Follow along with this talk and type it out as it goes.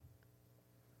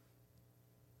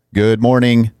Good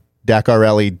morning, Dakar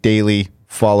Rally Daily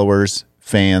followers,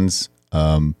 fans,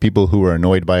 people who are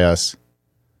annoyed by us.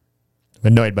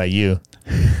 Annoyed by you.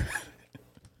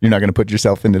 You're not going to put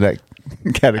yourself into that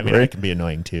category. I mean, I can be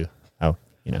annoying too.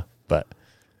 But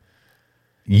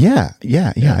yeah.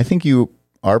 I think you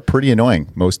are pretty annoying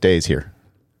most days here.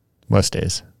 Most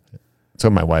days. That's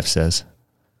what my wife says.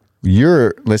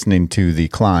 You're listening to the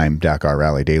Climb Dakar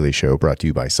Rally Daily Show, brought to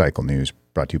you by Cycle News,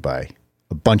 brought to you by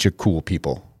a bunch of cool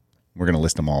people. We're going to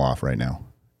list them all off right now.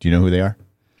 Do you know who they are?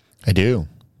 I do.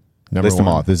 List them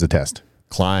all off. This is a test.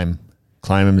 Climb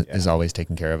is always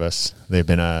taking care of us. They've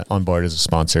been on board as a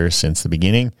sponsor since the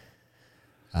beginning.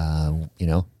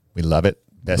 We love it.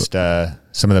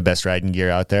 Some of the best riding gear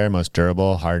out there, most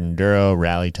durable, hard enduro,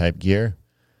 rally type gear.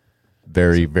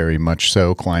 Very, very much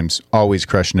so. Climb's always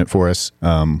crushing it for us.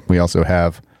 We also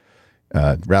have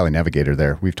Rally Navigator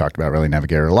there. We've talked about Rally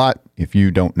Navigator a lot. If you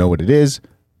don't know what it is,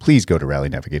 please go to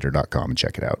rallynavigator.com and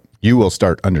check it out. You will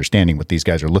start understanding what these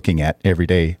guys are looking at every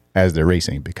day as they're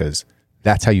racing, because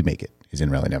that's how you make it, is in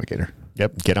Rally Navigator.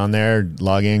 Yep. Get on there,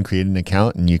 log in, create an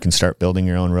account, and you can start building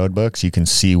your own road books. You can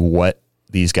see what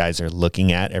these guys are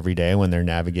looking at every day when they're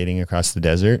navigating across the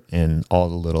desert, and all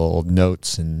the little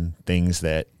notes and things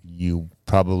that you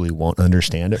probably won't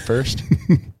understand at first.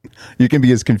 You can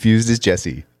be as confused as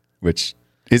Jesse, which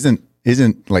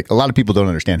isn't like, a lot of people don't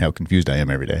understand how confused I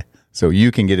am every day. So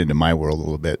you can get into my world a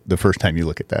little bit the first time you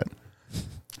look at that.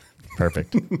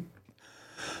 Perfect.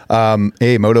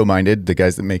 Moto Minded, the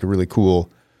guys that make a really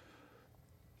cool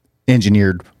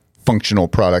engineered functional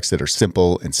products that are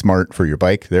simple and smart for your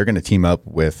bike. They're going to team up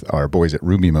with our boys at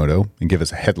Ruby Moto and give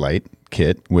us a headlight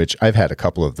kit, which I've had a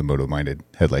couple of the Moto Minded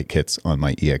headlight kits on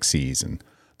my EXCs and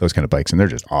those kind of bikes, and they're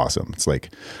just awesome. It's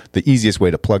like the easiest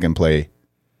way to plug and play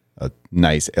a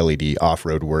nice LED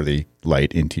off-road worthy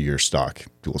light into your stock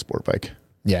dual sport bike.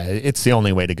 Yeah, it's the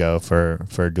only way to go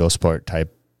for dual sport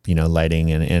type,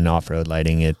 lighting and off-road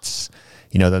lighting. It's,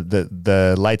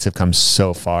 the lights have come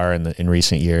so far in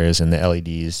recent years, and the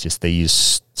LEDs they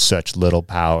use such little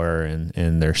power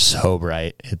and they're so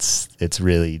bright. It's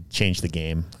really changed the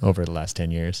game over the last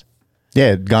 10 years.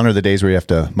 Yeah, gone are the days where you have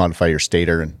to modify your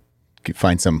stator and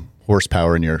find some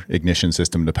horsepower in your ignition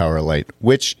system to power a light,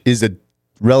 which is a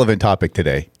relevant topic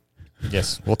today.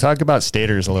 Yes, we'll talk about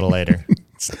stators a little later.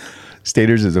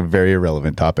 Stators is a very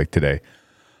irrelevant topic today.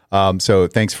 So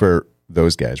thanks for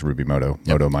those guys, Ruby Moto, yep.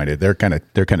 Moto Minded. They're kind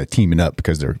of teaming up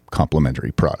because they're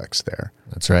complementary products there.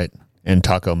 That's right. And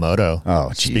Taco Moto.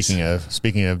 Oh, geez.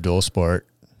 Speaking of dual sport.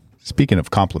 Speaking of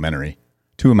complementary,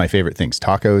 two of my favorite things,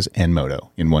 tacos and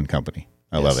moto in one company.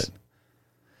 I love it.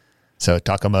 So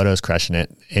Taco Moto is crushing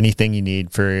it. Anything you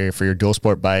need for your dual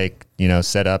sport bike,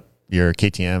 set up your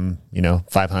KTM,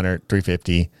 500,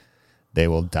 350, they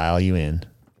will dial you in.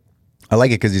 I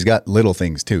like it because he's got little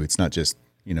things too. It's not just,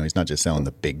 he's not just selling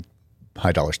the big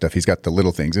high dollar stuff. He's got the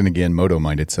little things. And again, Moto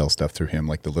Minded sells stuff through him,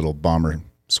 like the little bomber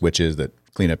switches that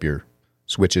clean up your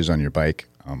switches on your bike.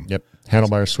 Yep.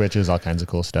 Handlebar switches, all kinds of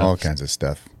cool stuff. All kinds of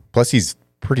stuff. Plus he's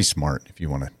pretty smart. If you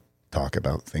want to talk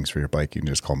about things for your bike, you can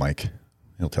just call Mike.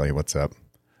 He'll tell you what's up.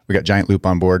 We got Giant Loop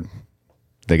on board.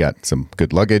 They got some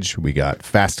good luggage. We got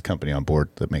Fast Company on board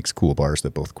that makes cool bars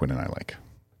that both Quinn and I like.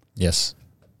 Yes.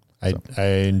 I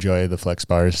enjoy the flex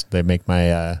bars. They make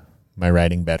my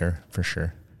riding better for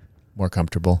sure. More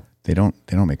comfortable. They don't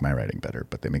make my riding better,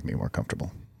 but they make me more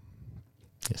comfortable.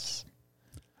 Yes.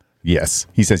 Yes.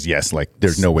 He says yes, like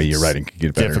there's no way your riding could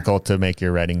get better. Difficult to make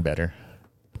your riding better.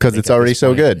 Because it's already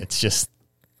so good. It's just,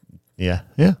 yeah.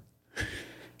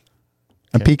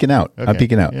 I'm peeking out. Okay.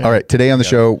 Yeah. All right. Today on the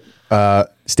show,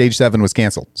 Stage 7 was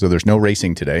canceled. So there's no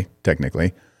racing today,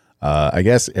 technically. I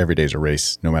guess every day's a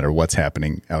race, no matter what's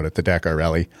happening out at the Dakar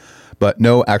Rally. But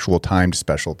no actual timed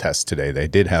special tests today. They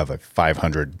did have a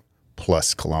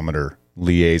 500-plus kilometer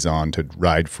liaison to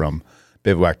ride from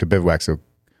bivouac to bivouac. So,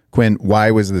 Quinn,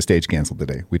 why was the stage canceled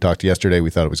today? We talked yesterday. We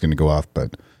thought it was going to go off,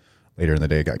 but later in the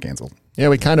day it got canceled. Yeah,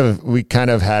 we kind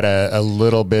of had a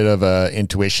little bit of a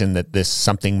intuition that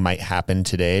something might happen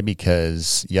today,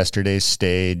 because yesterday's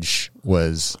stage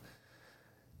was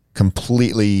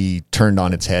completely turned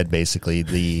on its head. Basically,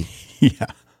 the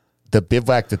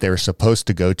bivouac that they were supposed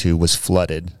to go to was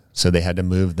flooded, so they had to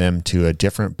move them to a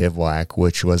different bivouac,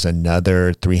 which was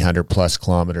another 300 plus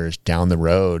kilometers down the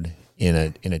road in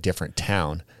a different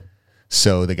town.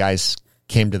 So the guys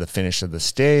came to the finish of the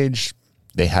stage.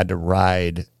 They had to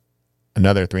ride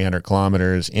another 300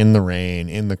 kilometers in the rain,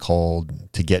 in the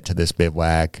cold, to get to this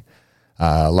bivouac.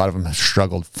 A lot of them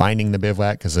struggled finding the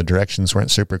bivouac because the directions weren't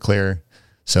super clear.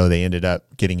 So they ended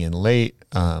up getting in late.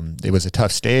 It was a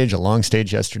tough stage, a long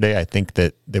stage yesterday. I think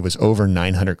that there was over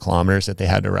 900 kilometers that they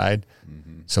had to ride.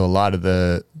 Mm-hmm. So a lot of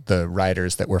the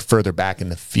riders that were further back in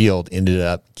the field ended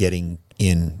up getting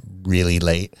in really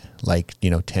late, like,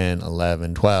 10,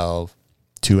 11, 12,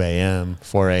 2 a.m.,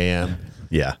 4 a.m.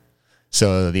 Yeah.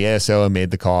 So the ASO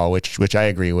made the call, which I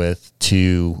agree with,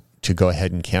 to go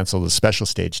ahead and cancel the special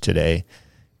stage today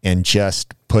and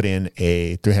just put in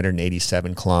a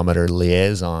 387 kilometer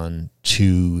liaison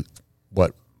to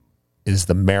what is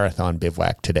the marathon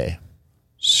bivouac today.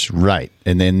 Right.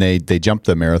 And then they jumped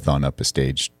the marathon up a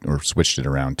stage, or switched it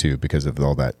around too, because of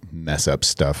all that mess up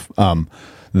stuff.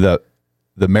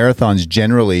 The marathons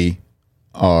generally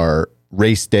are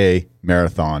race day,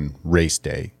 marathon, race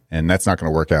day. And that's not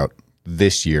going to work out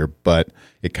this year, but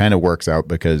it kind of works out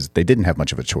because they didn't have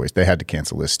much of a choice. They had to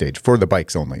cancel this stage for the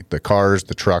bikes only. The cars,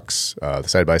 the trucks, the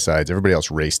side-by-sides, everybody else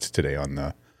raced today on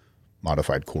the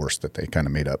modified course that they kind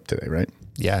of made up today, right?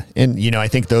 Yeah. And, I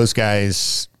think those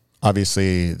guys,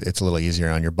 obviously it's a little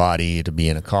easier on your body to be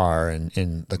in a car,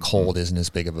 and the cold isn't as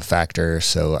big of a factor.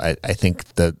 So I think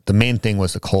the main thing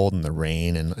was the cold and the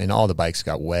rain, and all the bikes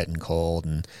got wet and cold,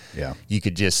 and you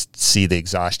could just see the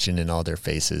exhaustion in all their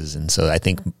faces. And so I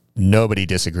think nobody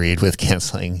disagreed with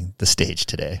canceling the stage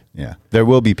today. Yeah. There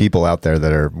will be people out there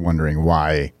that are wondering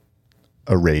why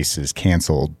a race is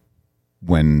canceled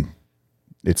when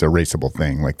it's a raceable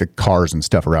thing. Like the cars and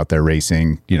stuff are out there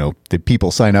racing. Did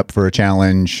people sign up for a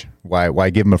challenge? Why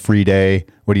give them a free day?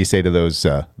 What do you say to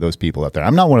those people out there?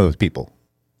 I'm not one of those people.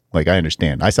 Like, I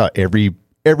understand. I saw every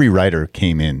rider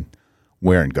came in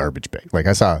wearing garbage bag. Like,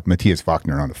 I saw Matthias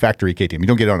Faulkner on a factory KTM. You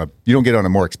don't get on a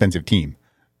more expensive team.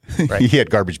 Right. He had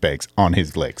garbage bags on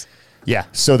his legs. Yeah.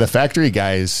 So the factory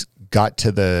guys got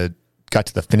to the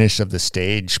finish of the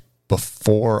stage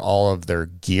before all of their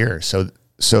gear. So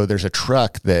there's a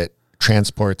truck that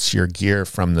transports your gear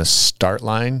from the start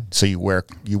line. So you wear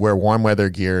warm weather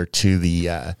gear to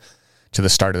the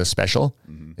start of the special,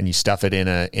 and you stuff it in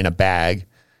a bag,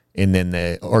 and then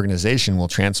the organization will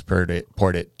transport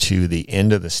it to the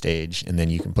end of the stage, and then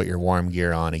you can put your warm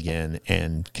gear on again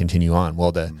and continue on.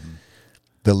 Well,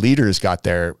 the leaders got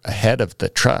there ahead of the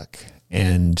truck,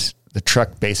 and the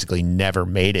truck basically never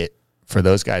made it for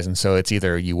those guys. And so it's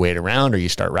either you wait around or you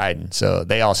start riding. So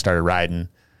they all started riding,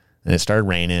 and it started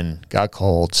raining, got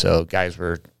cold. So guys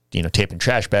were, taping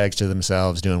trash bags to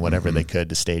themselves, doing whatever they could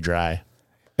to stay dry.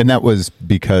 And that was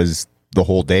because the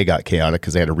whole day got chaotic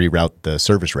because they had to reroute the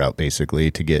service route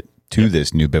basically to get to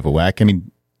this new bivouac. I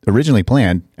mean, originally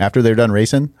planned after they're done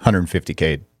racing,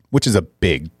 150K, which is a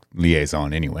big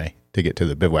liaison anyway, to get to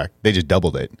the bivouac. They just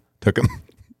doubled it. Took them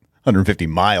 150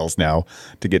 miles now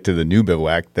to get to the new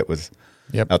bivouac that was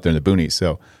out there in the boonies.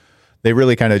 So they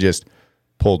really kind of just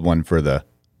pulled one for the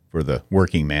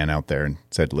working man out there and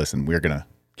said, listen, we're going to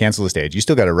cancel the stage. You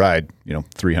still got to ride,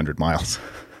 300 miles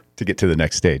to get to the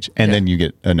next stage. And then you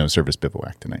get a no service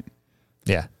bivouac tonight.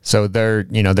 Yeah. So they're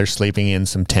sleeping in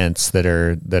some tents that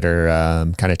are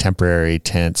kind of temporary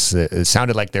tents. It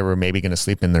sounded like they were maybe going to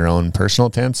sleep in their own personal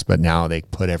tents, but now they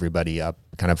put everybody up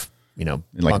kind of, in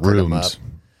like rooms. Them up.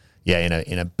 Yeah.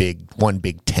 In a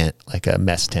big tent, like a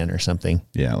mess tent or something.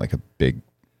 Yeah. Like a big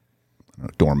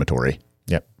dormitory.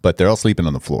 Yep. But they're all sleeping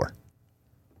on the floor.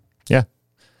 Yeah.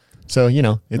 So,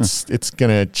 it's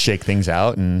going to shake things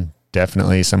out, and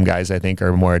definitely some guys I think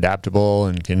are more adaptable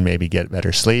and can maybe get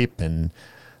better sleep. And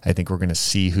I think we're going to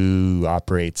see who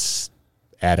operates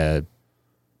at a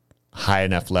high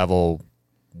enough level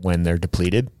when they're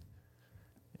depleted.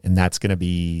 And that'll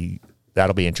be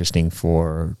interesting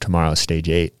for tomorrow's stage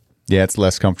 8. Yeah, it's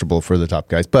less comfortable for the top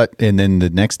guys. And then the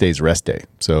next day's rest day.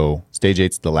 So stage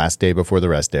 8's the last day before the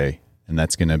rest day. And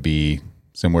that's going to be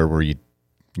somewhere where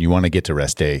you want to get to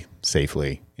rest day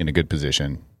safely in a good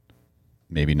position,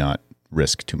 maybe not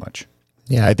risk too much.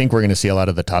 Yeah, I think we're going to see a lot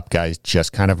of the top guys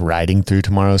just kind of riding through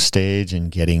tomorrow's stage and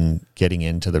getting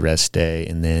into the rest day.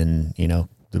 And then,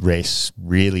 the race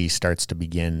really starts to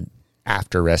begin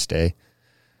after rest day.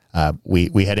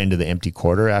 We head into the empty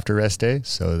quarter after rest day.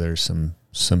 So there's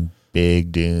some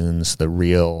big dunes. The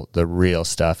real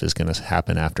stuff is going to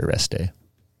happen after rest day.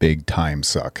 Big time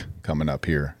suck coming up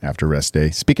here after rest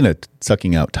day. Speaking of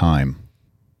sucking out time,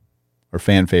 our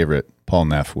fan favorite, Paul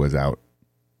Neff, was out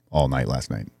all night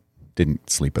last night. Didn't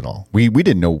sleep at all. We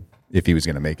didn't know if he was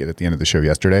going to make it at the end of the show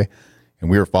yesterday, and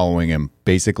we were following him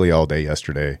basically all day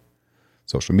yesterday.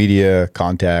 Social media,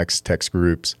 contacts, text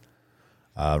groups,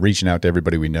 reaching out to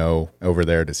everybody we know over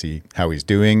there to see how he's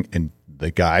doing, and the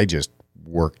guy just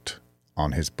worked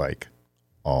on his bike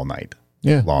all night.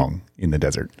 Yeah. Long in the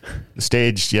desert. The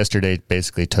stage yesterday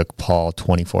basically took Paul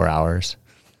 24 hours.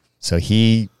 So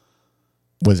he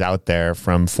was out there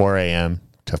from 4 a.m.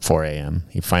 to 4 a.m.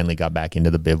 He finally got back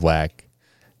into the bivouac.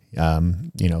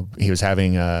 He was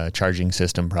having a charging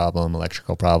system problem,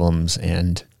 electrical problems,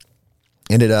 and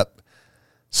ended up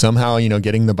somehow,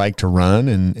 getting the bike to run.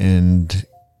 And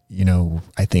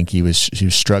I think he was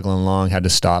struggling along, had to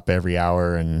stop every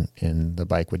hour, and the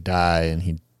bike would die, and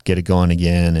he'd get it going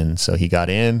again. And so he got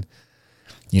in,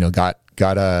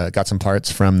 got some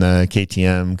parts from the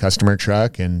KTM customer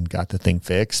truck and got the thing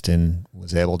fixed and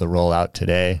was able to roll out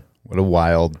today. What a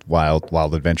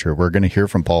wild adventure. We're going to hear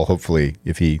from Paul, hopefully,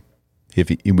 if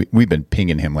we've been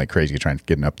pinging him like crazy trying to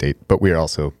get an update, but we are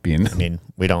also being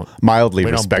mildly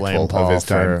respectful of his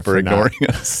time for ignoring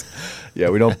us. Yeah,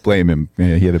 we don't blame him.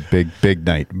 Yeah, he had a big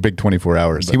night, big 24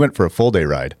 hours. He went for a full day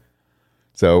ride.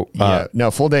 So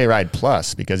full day ride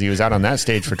plus, because he was out on that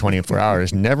stage for 24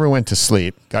 hours, never went to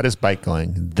sleep, got his bike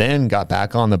going, then got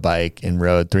back on the bike and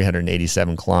rode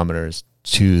 387 kilometers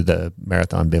to the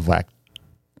marathon bivouac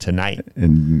tonight.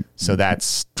 And so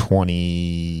that's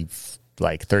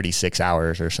 36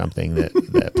 hours or something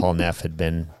that Paul Neff had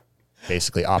been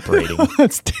basically operating.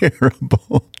 That's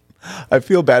terrible. I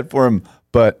feel bad for him,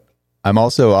 but I'm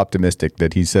also optimistic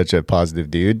that he's such a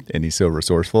positive dude and he's so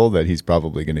resourceful that he's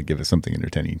probably going to give us something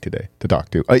entertaining today to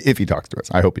talk to. If he talks to us,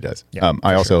 I hope he does. Yeah,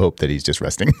 I also hope that he's just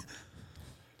resting.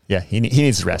 Yeah, he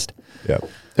needs rest. Yeah.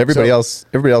 Everybody else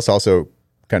also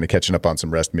kind of catching up on some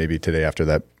rest maybe today after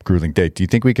that grueling day. Do you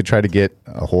think we could try to get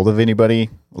a hold of anybody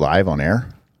live on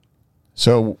air?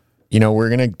 So, we're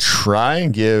going to try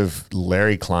and give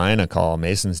Larry Klein a call,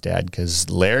 Mason's dad, because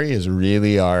Larry is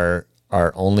really our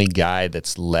only guy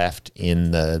that's left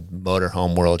in the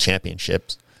Motorhome World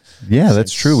Championships. Yeah,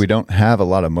 that's true. We don't have a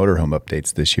lot of motorhome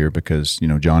updates this year because,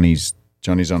 Johnny's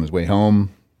on his way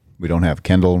home. We don't have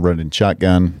Kendall running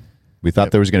shotgun. We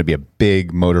thought there was going to be a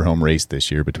big motorhome race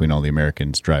this year between all the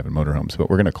Americans driving motorhomes, but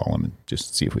we're going to call him and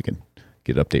just see if we can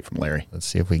get an update from Larry. Let's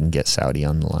see if we can get Saudi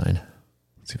on the line.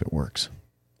 Let's see if it works.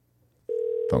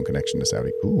 Phone connection to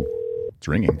Saudi. Ooh, it's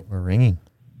ringing. We're ringing.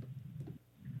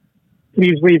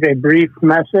 Please leave a brief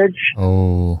message.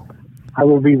 Oh. I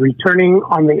will be returning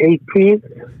on the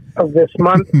 18th of this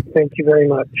month. Thank you very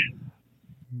much.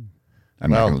 I'm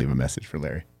not going to leave a message for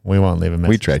Larry. We won't leave a message.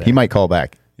 We tried. He might call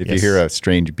back. If you hear a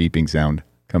strange beeping sound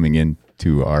coming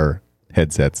into our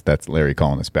headsets, that's Larry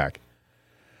calling us back.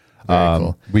 Very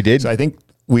cool. We did. So I think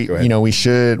we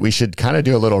should kind of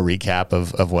do a little recap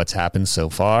of what's happened so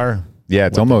far. Yeah,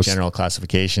 it's almost the general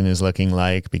classification is looking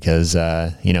like, because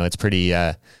it's pretty.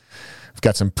 We've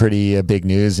got some pretty big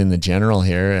news in the general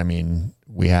here. I mean,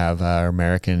 we have our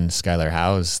American Skylar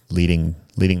Howes leading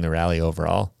the rally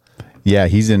overall. Yeah,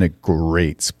 he's in a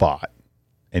great spot.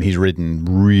 And he's ridden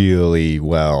really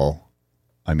well.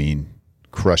 I mean,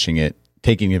 crushing it,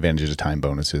 taking advantage of time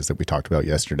bonuses that we talked about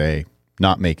yesterday,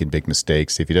 not making big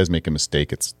mistakes. If he does make a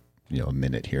mistake, it's a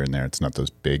minute here and there. It's not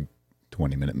those big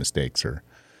 20-minute mistakes. Or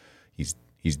he's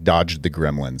dodged the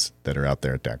gremlins that are out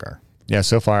there at Dakar. Yeah,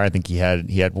 so far I think he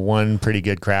had one pretty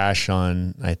good crash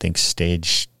on, I think,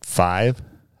 stage 5.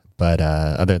 But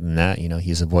other than that,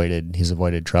 he's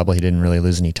avoided trouble. He didn't really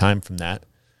lose any time from that.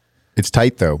 It's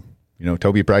tight though.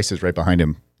 Toby Price is right behind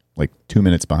him, like 2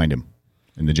 minutes behind him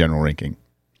in the general ranking.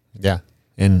 Yeah.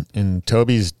 And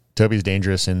Toby's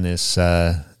dangerous in this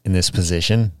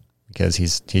position because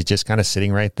he's just kind of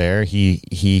sitting right there.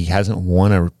 He hasn't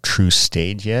won a true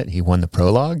stage yet. He won the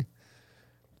prologue,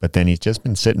 but then he's just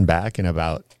been sitting back in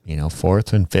about,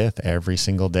 4th and 5th every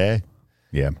single day.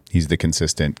 Yeah. He's the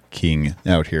consistent king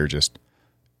out here, just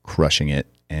crushing it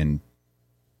and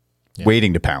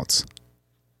waiting to pounce.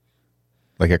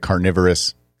 Like a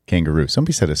carnivorous kangaroo.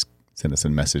 Somebody sent us a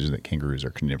message that kangaroos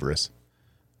are carnivorous.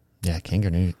 Yeah,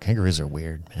 kangaroos are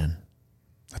weird, man.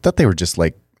 I thought they were just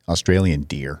like Australian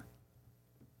deer.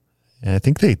 And I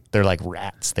think they're like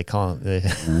rats. They call them.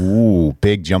 Ooh,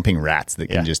 big jumping rats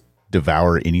that can just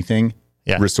devour anything.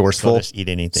 Yeah, resourceful. Just eat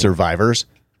anything. Survivors.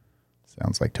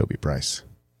 Sounds like Toby Price.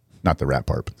 Not the rat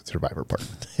part, but the survivor part.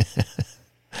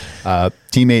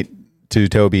 Teammate to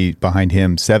Toby behind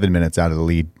him, 7 minutes out of the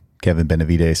lead. Kevin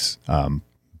Benavides,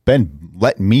 been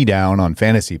letting me down on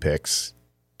fantasy picks,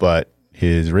 but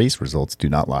his race results do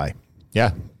not lie.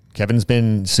 Yeah. Kevin's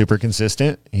been super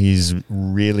consistent. He's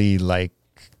really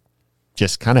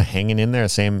just kind of hanging in there.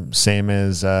 Same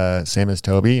as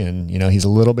Toby. And, he's a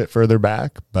little bit further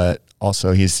back, but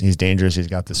also he's dangerous. He's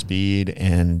got the speed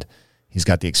and he's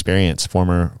got the experience,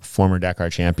 former Dakar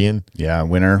champion. Yeah,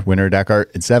 winner Dakar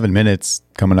in 7 minutes,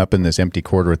 coming up in this empty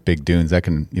quarter with big dunes. That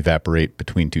can evaporate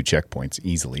between 2 checkpoints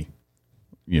easily.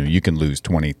 You can lose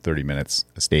 20, 30 minutes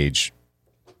a stage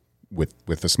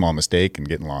with a small mistake and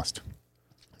getting lost.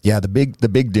 Yeah, the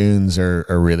big dunes are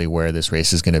really where this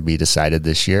race is going to be decided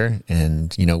this year.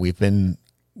 And, we've been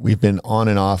we've been on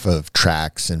and off of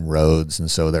tracks and roads. And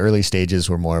so the early stages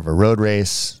were more of a road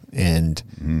race, and,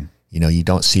 you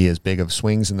don't see as big of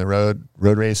swings in the road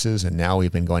races. And now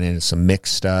we've been going into some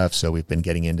mixed stuff. So we've been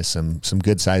getting into some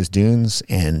good sized dunes,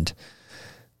 and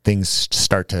things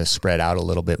start to spread out a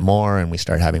little bit more, and we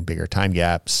start having bigger time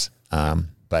gaps.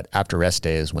 But after rest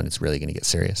day is when it's really going to get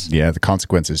serious. Yeah, the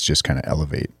consequences just kind of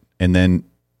elevate. And then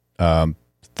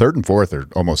third and fourth are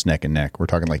almost neck and neck. We're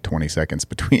talking like 20 seconds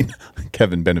between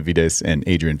Kevin Benavides and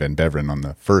Adrian Van Beveren on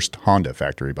the first Honda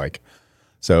factory bike.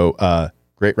 So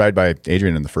great ride by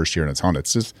Adrian in the first year in his Honda.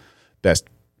 It's his best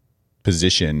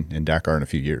position in Dakar in a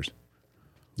few years.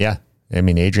 Yeah. I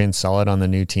mean, Adrian's solid on the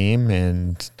new team,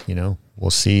 and, we'll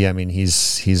see. I mean,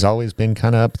 he's always been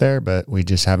kind of up there, but we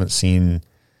just haven't seen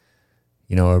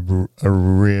a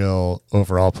real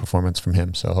overall performance from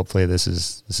him. So hopefully this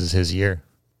is his year.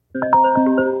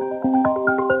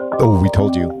 Oh, we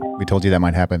told you that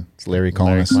might happen. It's Larry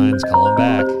calling us. Larry Klein's calling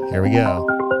back. Here we go.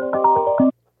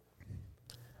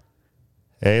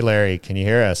 Hey, Larry, can you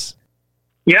hear us?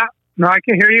 Yeah, no, I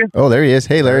can hear you. Oh, there he is.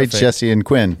 Hey, Larry, Perfect. it's Jesse and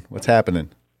Quinn. What's happening?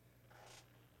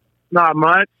 Not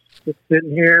much. Just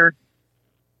sitting here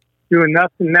doing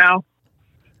nothing now.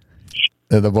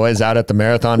 The boys out at the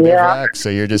marathon bivouac, so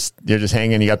you're just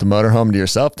hanging. You got the motorhome to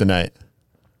yourself tonight.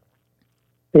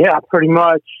 Yeah, pretty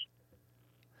much.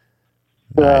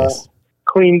 Nice.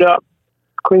 Cleaned up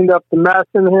the mess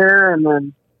in here, and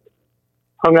then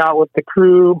hung out with the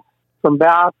crew from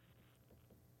Bath.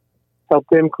 Helped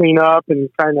them clean up and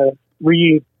kind of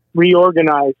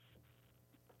reorganize.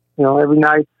 Every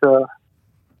night's a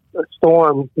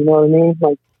storm. You know what I mean?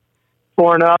 Like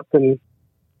torn up, and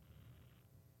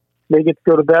they get to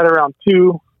go to bed around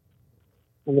 2,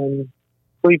 and then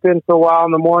sleep in for a while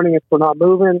in the morning if we're not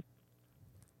moving,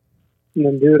 and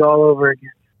then do it all over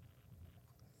again.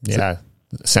 Yeah,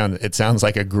 it sounds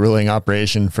like a grueling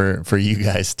operation for you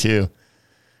guys too.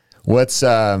 What's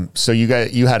so you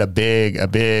had a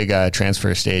big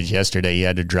transfer stage yesterday. You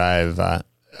had to drive a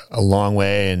long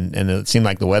way, and it seemed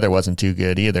like the weather wasn't too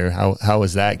good either. How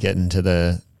was that getting to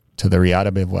the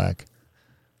Riata bivouac?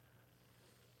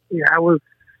 Yeah, it was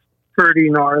pretty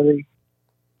gnarly.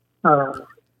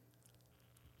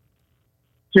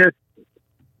 Just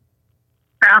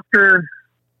after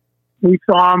we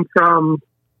saw him from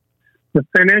the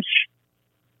finish,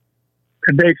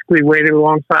 I basically waited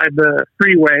alongside the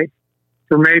freeway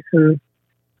for Mason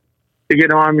to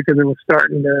get on because it was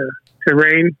starting to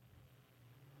rain.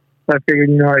 So I figured,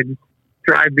 I'd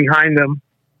drive behind him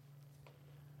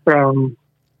from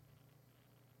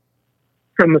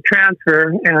the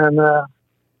transfer, and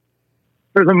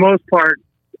for the most part,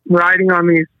 riding on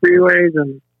these freeways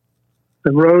and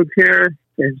the roads here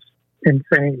is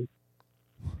insane.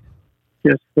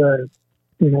 Just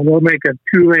they'll make a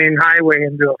 2-lane highway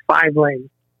into a 5-lane.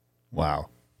 Wow.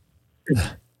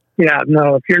 Yeah,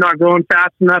 no, if you're not going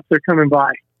fast enough, they're coming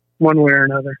by one way or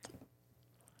another.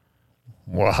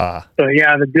 Wow. So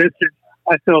yeah, the distance,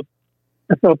 I felt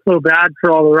so bad for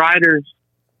all the riders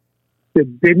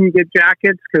that didn't get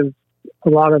jackets, because a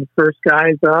lot of the first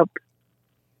guys up,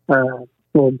 the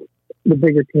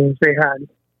bigger teams, they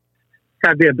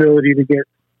had the ability to get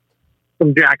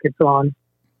some jackets on,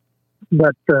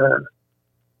 but the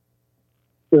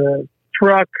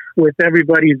truck with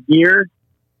everybody's gear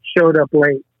showed up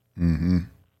late. Mm-hmm.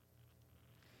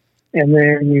 And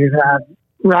then you had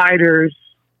riders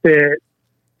that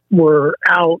were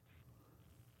out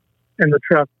and the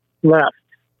truck left.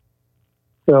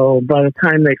 So by the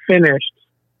time they finished,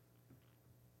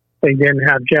 they didn't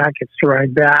have jackets to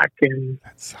ride back, and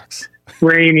That sucks.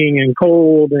 raining and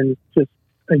cold, and just,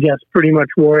 I guess, pretty much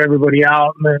wore everybody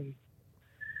out. And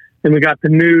then we got the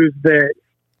news that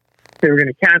they were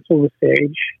going to cancel the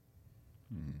stage.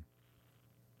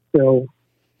 So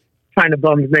kind of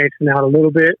bummed Mason out a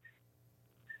little bit.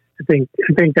 I think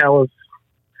that was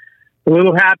a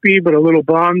little happy, but a little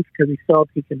bummed, because he felt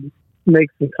he could make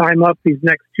some time up these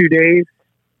next 2 days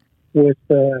with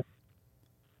the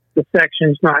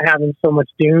sections not having so much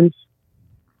dunes.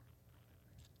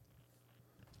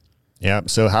 Yeah.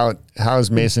 So how's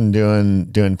Mason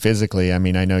doing physically? I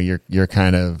mean, I know you're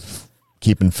kind of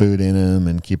keeping food in him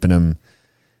and keeping him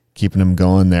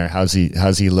going there. How's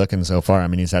he looking so far? I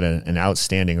mean, he's had an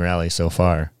outstanding rally so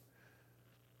far.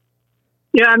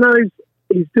 Yeah, no,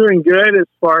 he's doing good as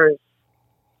far as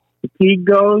fatigue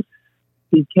goes.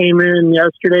 He came in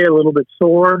yesterday a little bit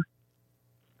sore.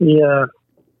 He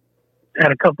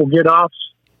had a couple get-offs,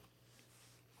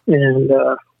 and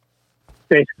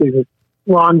basically the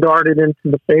lawn darted into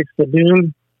the face of the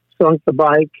dune, sunk the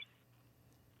bike,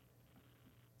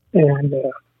 and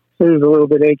so he was a little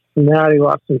bit achy from that. He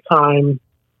lost some time.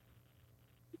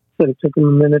 said it took him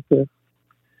a minute to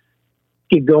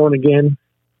get going again.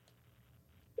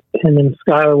 And then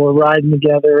Skylar were riding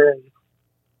together and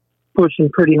pushing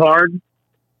pretty hard.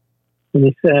 And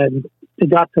he said it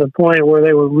got to the point where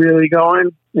they were really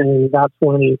going, and that's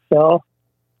when he fell.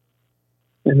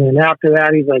 And then after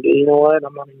that, he's like, you know what?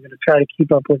 I'm not even going to try to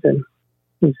keep up with him.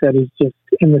 He said he's just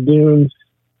in the dunes.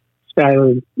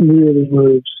 Skylar really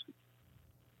moves.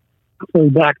 So he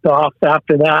backed off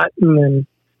after that, and then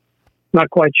not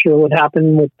quite sure what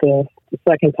happened with the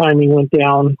second time he went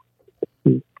down.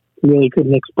 He really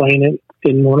couldn't explain it.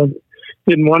 Didn't want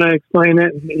to explain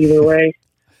it either way.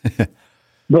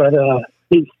 But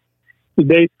he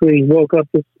basically woke up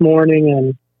this morning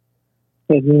and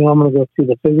said, I'm going to go see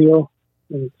the physio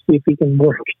and see if he can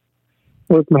work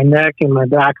my neck and my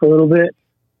back a little bit.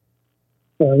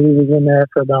 So he was in there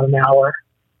for about an hour.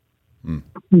 And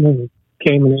then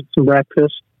came and ate some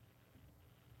breakfast.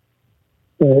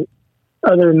 But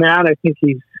other than that, I think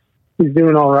he's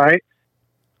doing all right.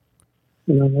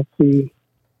 Let's see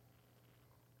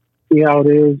how it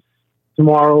is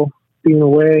tomorrow being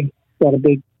away. Got a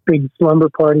big slumber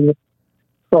party with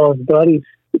all his buddies.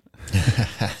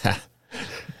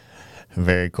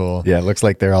 Very cool. Yeah, it looks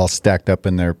like they're all stacked up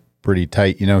and they're pretty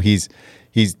tight.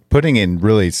 He's putting in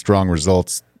really strong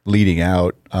results leading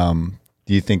out. Do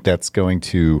you think that's going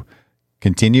to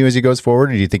continue as he goes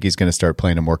forward, or do you think he's going to start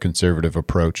playing a more conservative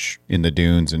approach in the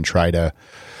dunes and try to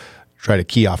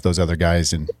key off those other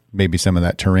guys and maybe some of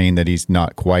that terrain that he's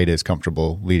not quite as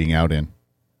comfortable leading out in?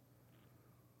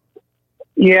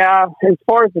 Yeah, as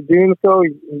far as the dunes go,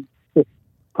 he's just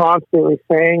constantly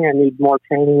saying, I need more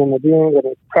training in the dunes, I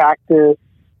need practice.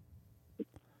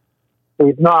 So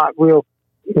he's not real,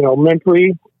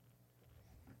 mentally,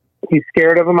 he's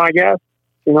scared of him, I guess.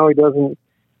 He doesn't,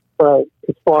 but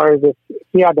as far as if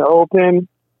he had to open,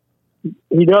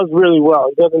 he does really well.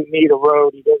 He doesn't need a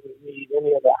road. He doesn't need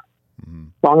any of that. Mm-hmm.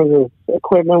 As long as his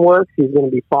equipment works, he's going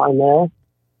to be fine there.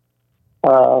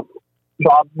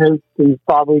 He's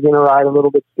probably going to ride a little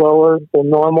bit slower than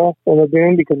normal in the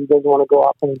dune because he doesn't want to go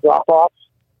off any drop-offs.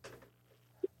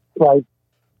 Like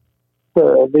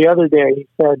the other day, he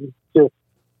said just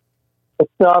the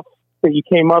stuff that you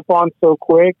came up on so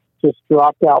quick just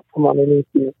dropped out from underneath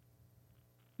you.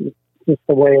 Just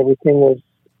the way everything was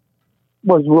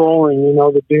rolling,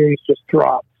 the dunes just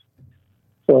dropped.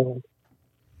 So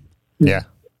yeah,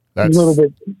 that's a little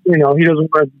bit. He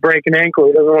doesn't want to break an ankle.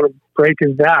 He doesn't want to break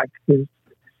his back.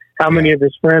 How many of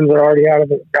his friends are already out of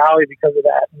the rally because of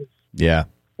that? Yeah,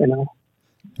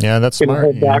 yeah, that's smart.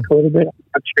 Hold back a little bit.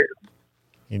 I'm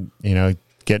sure.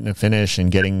 Getting a finish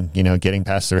and getting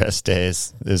past the rest day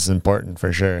is important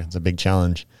for sure. It's a big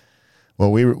challenge.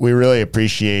 Well, we really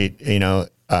appreciate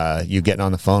you getting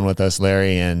on the phone with us,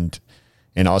 Larry, and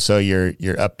also your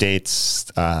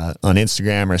updates on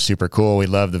Instagram are super cool. We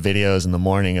love the videos in the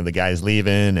morning of the guys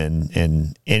leaving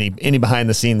and any behind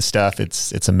the scenes stuff.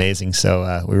 It's amazing.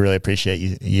 So we really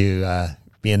appreciate you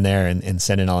being there and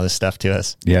sending all this stuff to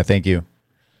us. Yeah, thank you.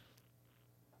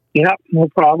 Yeah, no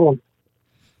problem.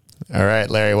 All right,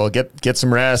 Larry. Well, get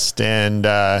some rest and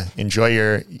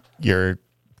enjoy your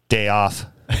day off.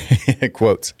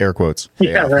 Quotes, air quotes.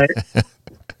 Yeah, right.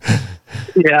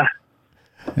 Yeah.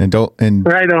 And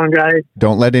right on, guys.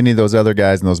 Don't let any of those other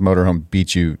guys in those motorhomes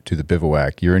beat you to the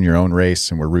bivouac. You're in your own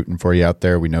race, and we're rooting for you out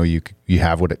there. We know you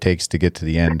have what it takes to get to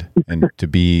the end and to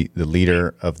be the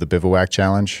leader of the bivouac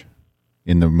challenge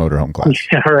in the motorhome class.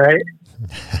 Yeah, right.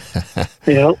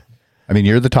 Yep. I mean,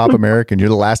 you're the top American. You're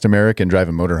the last American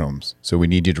driving motorhomes, so we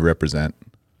need you to represent.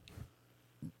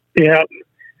 Yep.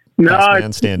 No, last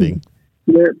man standing.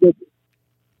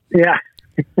 Yeah.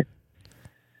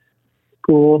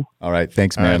 Cool. All right.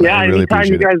 Thanks, man. Yeah, really anytime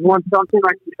you guys want something, I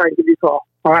can try to give you a call.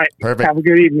 All right. Perfect. Have a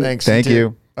good evening. Thanks. Thank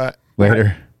you. Bye.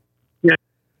 Later. Yeah.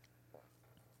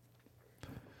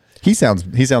 He sounds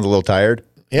a little tired.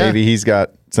 Yeah. Maybe he's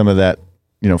got some of that,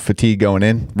 fatigue going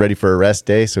in, ready for a rest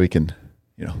day, so he can,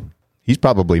 he's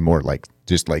probably more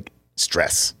just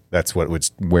stress. That's what would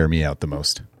wear me out the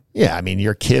most. Yeah, I mean,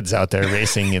 your kid's out there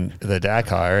racing in the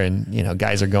Dakar, and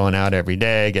guys are going out every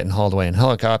day, getting hauled away in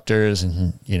helicopters,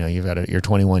 and you've got your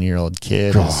 21-year-old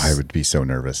kid. I would be so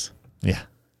nervous. Yeah,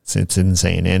 it's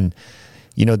insane, and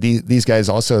these guys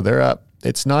also, they're up.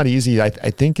 It's not easy. I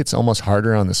think it's almost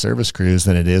harder on the service crews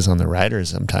than it is on the riders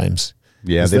sometimes.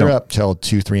 Yeah, they're up till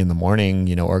 2-3 in the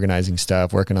morning, organizing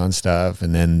stuff, working on stuff,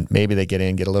 and then maybe they get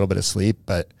a little bit of sleep,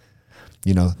 but.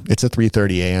 It's a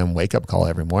 3:30 a.m. wake up call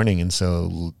every morning. And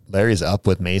so Larry's up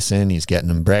with Mason. He's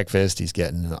getting him breakfast. He's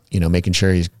getting, making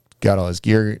sure he's got all his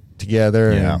gear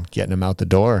together and getting him out the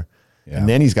door. Yeah. And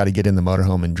then he's got to get in the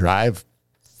motorhome and drive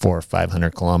 400 or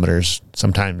 500 kilometers,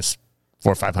 sometimes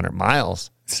 400 or 500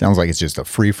 miles. Sounds like it's just a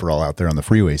free for all out there on the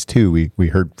freeways too. We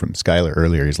heard from Skyler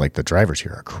earlier. He's like, the drivers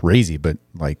here are crazy, but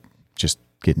like just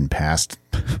getting past.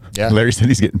 Yeah. Larry said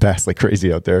he's getting past like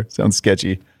crazy out there. Sounds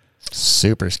sketchy.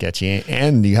 Super sketchy.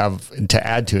 And you have, to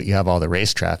add to it, you have all the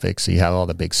race traffic. So you have all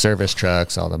the big service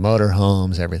trucks, all the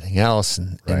motorhomes, everything else,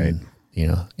 and you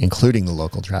know, including the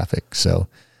local traffic. So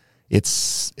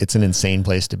it's an insane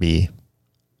place to be.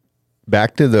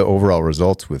 Back to the overall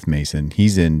results with Mason.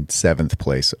 He's in 7th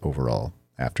place overall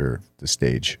after the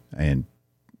stage and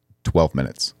 12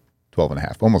 minutes, 12 and a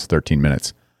half, almost 13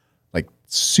 minutes. Like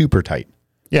super tight.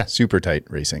 Yeah. Super tight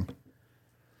racing.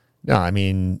 No, I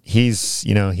mean, he's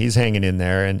hanging in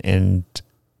there, and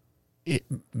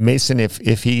Mason,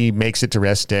 if he makes it to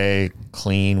rest day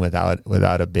clean without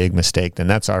a big mistake, then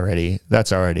that's already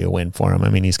a win for him. I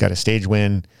mean, he's got a stage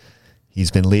win.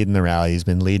 He's been leading the rally. He's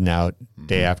been leading out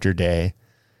day after day,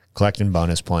 collecting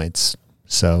bonus points.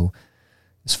 So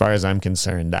as far as I'm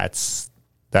concerned, that's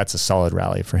a solid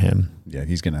rally for him. Yeah,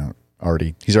 he's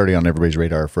already on everybody's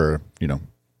radar for, you know,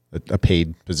 a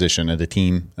paid position at a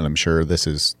team, and I'm sure this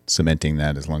is cementing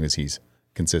that as long as he's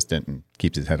consistent and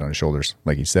keeps his head on his shoulders,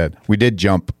 like he said. We did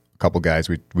jump a couple guys.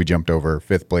 We jumped over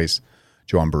 5th place,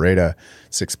 Joan Barreda,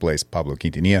 6th place, Pablo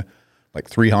Quintanilla, like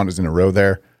 3 Hondas in a row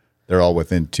there. They're all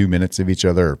within 2 minutes of each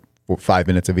other, or 5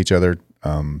 minutes of each other,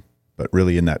 but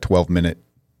really in that 12-minute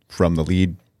from the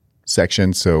lead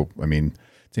section. So, I mean,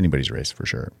 it's anybody's race for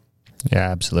sure. Yeah,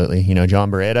 absolutely. You know, Joan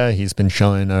Barreda, he's been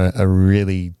showing a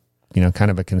really, you know,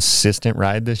 kind of a consistent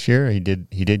ride this year. He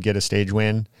did get a stage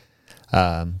win,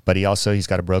 but he's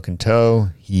got a broken toe.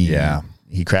 He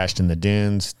crashed in the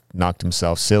dunes, knocked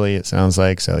himself silly, it sounds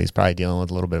like. So he's probably dealing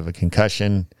with a little bit of a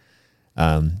concussion.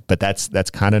 But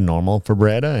that's kind of normal for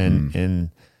Barreda,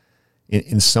 and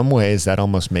in some ways that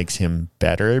almost makes him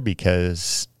better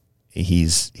because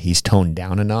he's toned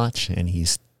down a notch and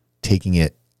he's taking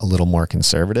it a little more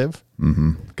conservative.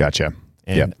 Mm-hmm. Gotcha.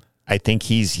 And I think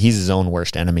he's his own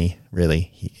worst enemy,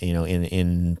 really.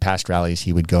 In past rallies,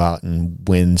 he would go out and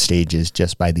win stages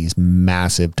just by these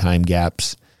massive time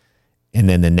gaps, and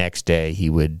then the next day he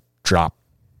would drop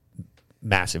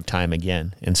massive time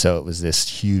again. And so it was this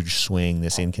huge swing,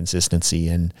 this inconsistency,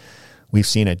 and we've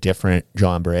seen a different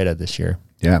Joan Barreda this year.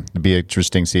 Yeah, it'd be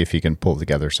interesting to see if he can pull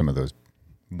together some of those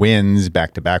wins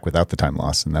back to back without the time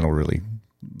loss, and that'll really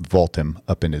vault him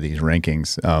up into these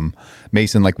rankings.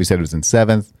 Mason, like we said, was in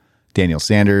 7th. Daniel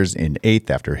Sanders in 8th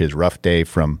after his rough day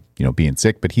from being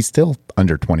sick, but he's still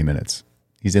under 20 minutes.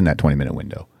 He's in that 20-minute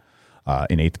window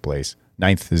in 8th place.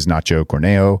 9th is Nacho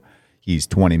Cornejo. He's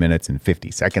 20 minutes and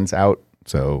 50 seconds out.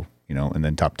 So, and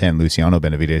then top 10, Luciano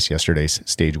Benavides, yesterday's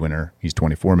stage winner. He's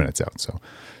 24 minutes out. So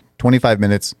 25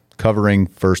 minutes covering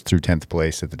 1st through 10th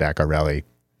place at the Dakar Rally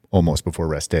almost before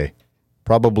rest day.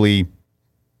 Probably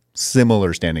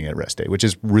similar standing at rest day, which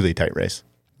is really tight race.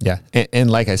 Yeah.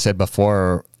 And like I said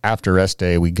before, after rest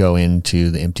day, we go into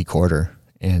the empty quarter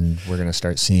and we're going to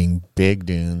start seeing big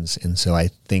dunes. And so I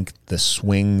think the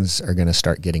swings are going to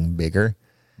start getting bigger.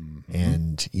 Mm-hmm.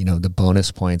 And, the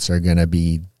bonus points are going to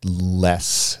be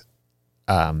less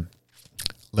of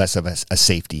a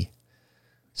safety.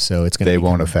 So it's going to They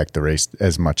won't affect the race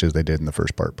as much as they did in the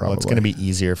first part, probably. Well, it's going to be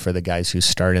easier for the guys who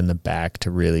start in the back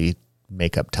to really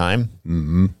make up time.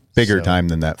 Mm-hmm. Bigger time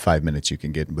than that 5 minutes you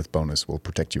can get with bonus will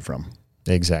protect you from.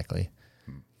 Exactly.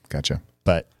 Gotcha.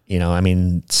 But,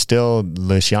 still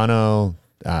Luciano,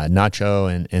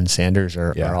 Nacho, and Sanders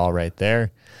are all right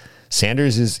there.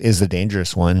 Sanders is the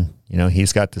dangerous one.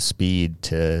 He's got the speed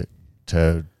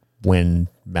to win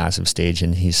massive stage,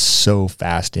 and he's so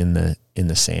fast in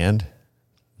the sand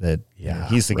that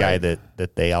he's the guy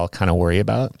that they all kind of worry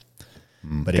about.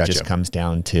 But it just comes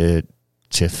down to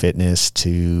fitness,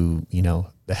 to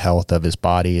the health of his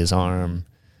body, his arm,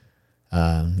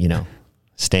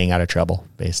 staying out of trouble,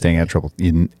 basically. Staying out of trouble.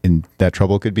 And that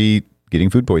trouble could be getting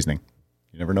food poisoning.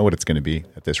 You never know what it's going to be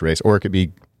at this race. Or it could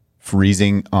be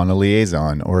freezing on a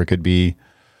liaison, or it could be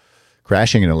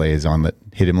crashing in a liaison that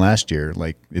hit him last year.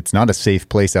 Like, it's not a safe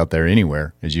place out there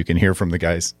anywhere, as you can hear from the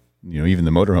guys. Even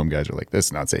the motorhome guys are like, this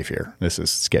is not safe here. This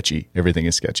is sketchy. Everything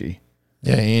is sketchy.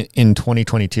 Yeah, in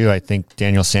 2022, I think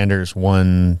Daniel Sanders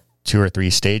won 2 or 3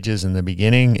 stages in the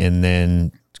beginning and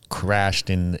then crashed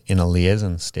in a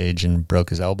liaison stage and broke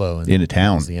his elbow. And in a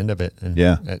town. That was the end of it. And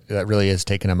yeah. That really has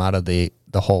taken him out of the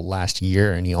whole last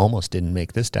year, and he almost didn't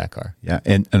make this Dakar. Yeah,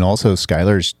 and also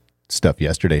Skyler's stuff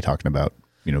yesterday talking about,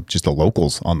 just the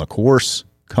locals on the course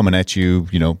coming at you,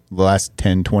 the last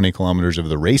 10, 20 kilometers of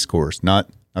the race course, not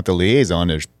the liaison.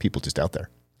 There's people just out there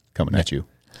coming at you.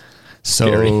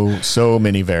 so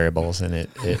many variables, and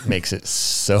it makes it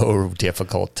so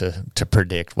difficult to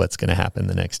predict what's going to happen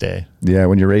the next day. Yeah,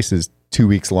 when your race is 2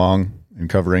 weeks long and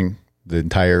covering the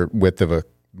entire width of a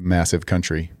massive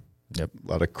country, Yep.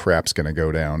 a lot of crap's going to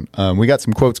go down. We got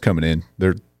some quotes coming in.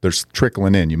 They're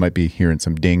trickling in. You might be hearing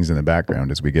some dings in the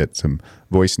background as we get some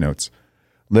voice notes.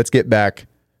 Let's get back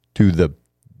to the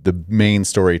main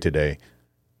story today,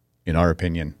 in our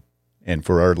opinion, and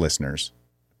for our listeners.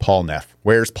 Paul Neff.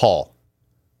 Where's Paul?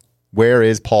 Where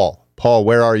is Paul? Paul,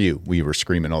 where are you? We were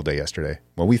screaming all day yesterday.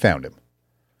 Well, we found him.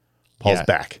 Paul's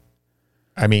back.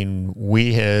 I mean,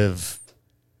 we have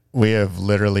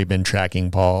literally been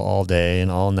tracking Paul all day and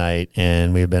all night,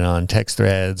 and we've been on text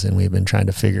threads, and we've been trying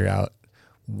to figure out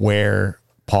where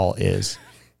Paul is,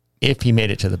 if he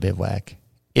made it to the bivouac,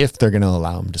 if they're going to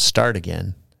allow him to start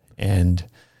again. And,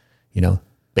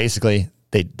 basically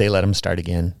they let him start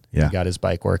again. Yeah. He got his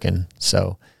bike working.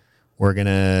 So we're going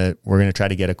to try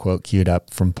to get a quote queued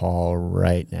up from Paul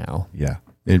right now. Yeah.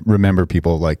 Remember,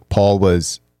 people, like, Paul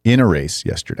was in a race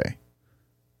yesterday,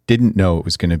 didn't know it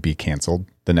was going to be canceled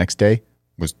the next day,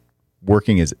 was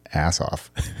working his ass off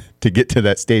to get to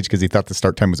that stage because he thought the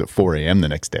start time was at 4 a.m. the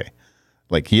next day.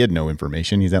 Like, he had no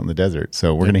information. He's out in the desert.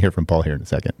 So we're going to hear from Paul here in a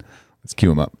second. Let's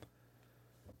cue him up.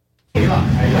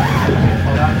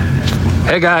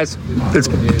 Hey guys,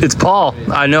 it's Paul.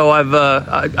 I know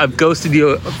I've ghosted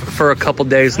you for a couple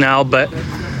days now, but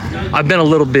I've been a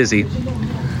little busy.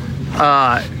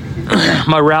 My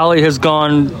rally has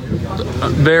gone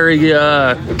very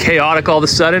chaotic all of a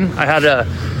sudden. I had a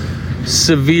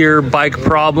severe bike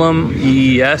problem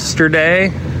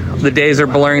yesterday. The days are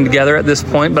blurring together at this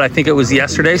point, but I think it was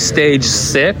yesterday, stage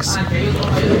 6.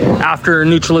 After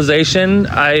neutralization,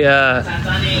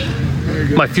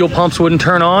 my fuel pumps wouldn't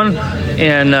turn on,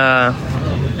 and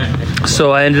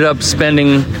so I ended up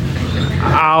spending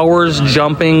hours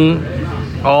jumping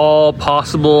all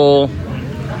possible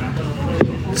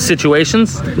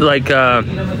situations, like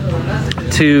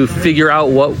to figure out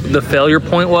what the failure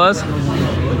point was.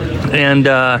 And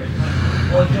I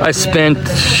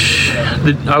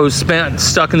was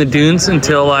stuck in the dunes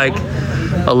until like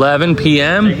 11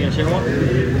 p.m.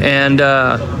 and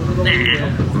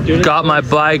got my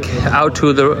bike out to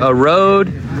a road,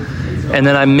 and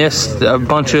then I missed a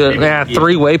bunch of 3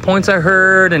 waypoints I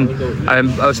heard, and I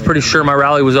was pretty sure my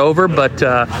rally was over. But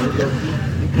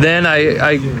then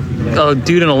a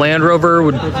dude in a Land Rover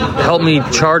would help me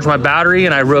charge my battery,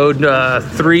 and I rode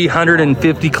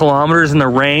 350 kilometers in the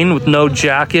rain with no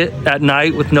jacket at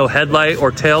night, with no headlight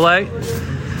or tail light.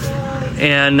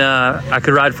 And I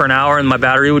could ride for an hour and my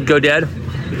battery would go dead.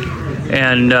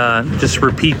 And just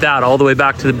repeat that all the way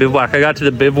back to the bivouac. I got to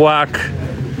the bivouac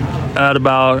at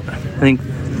about, I think,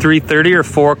 3:30 or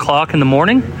 4 o'clock in the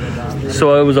morning.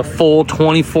 So it was a full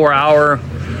 24-hour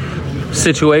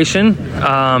situation.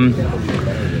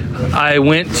 I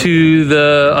went to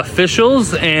the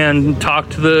officials and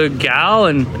talked to the gal,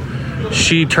 and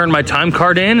she turned my time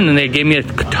card in, and then they gave me a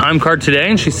time card today,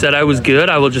 and she said I was good.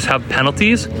 I will just have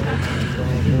penalties.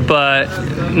 But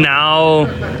now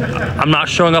I'm not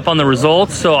showing up on the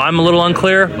results, so I'm a little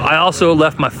unclear. I also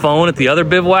left my phone at the other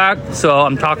bivouac, so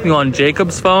I'm talking to you on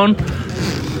Jacob's phone.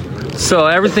 So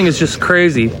everything is just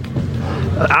crazy.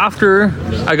 After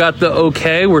I got the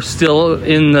okay, we're still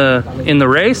in the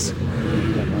race.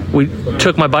 We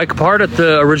took my bike apart at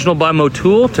the original by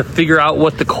Motul to figure out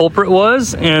what the culprit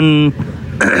was, and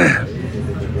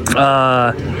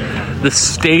the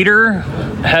stator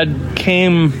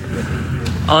came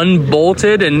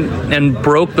unbolted and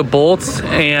broke the bolts,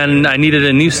 and I needed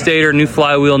a new stator, new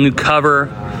flywheel, new cover,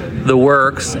 the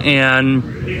works. And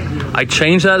I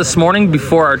changed that this morning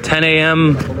before our 10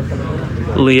 a.m.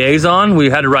 liaison. We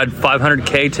had to ride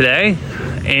 500K today,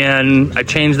 and I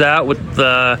changed that with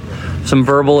some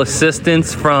verbal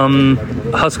assistance from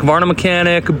Husqvarna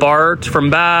mechanic, Bart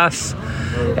from Bass,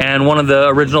 and one of the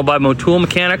original by Motul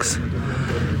mechanics.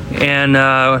 And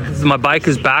my bike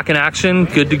is back in action,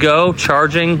 good to go,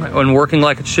 charging and working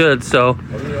like it should. So,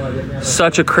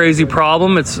 such a crazy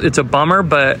problem. It's a bummer,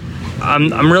 but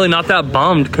I'm really not that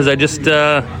bummed, because I just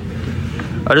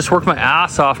worked my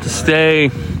ass off to stay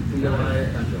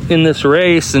in this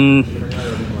race, and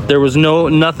there was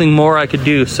nothing more I could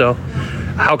do. So,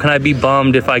 how can I be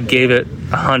bummed if I gave it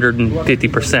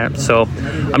 150%? So,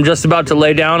 I'm just about to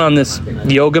lay down on this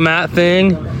yoga mat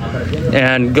thing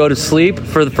and go to sleep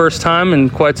for the first time in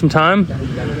quite some time.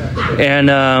 And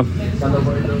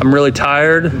I'm really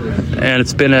tired, and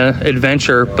it's been an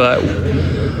adventure, but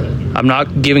I'm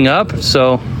not giving up.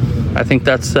 So I think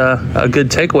that's a good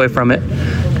takeaway from it.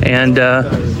 And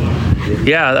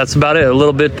yeah, that's about it. A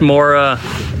little bit more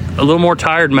a little more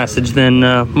tired message than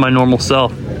my normal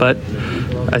self. But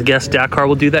I guess Dakar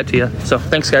will do that to you. So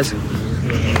thanks, guys.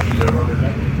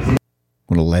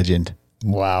 What a legend.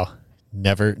 Wow.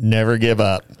 Never give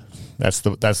up. That's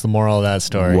the moral of that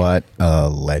story. What a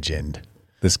legend.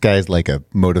 This guy's like a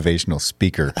motivational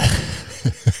speaker.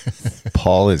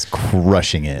 Paul is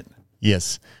crushing it.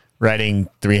 Yes. Riding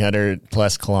 300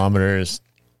 plus kilometers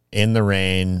in the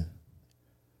rain,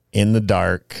 in the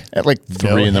dark. At like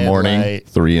 3 in the morning.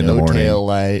 3 in the morning. Tail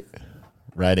light.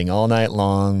 Riding all night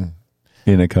long.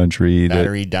 In a country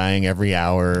Battery dying every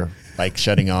hour. Bike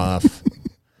shutting off.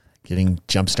 Getting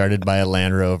jump started by a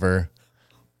Land Rover.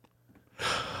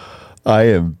 I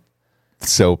am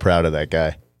so proud of that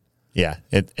guy. Yeah,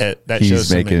 that He's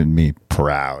shows making me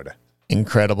proud.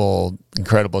 Incredible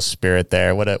spirit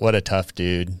there. What a tough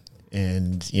dude.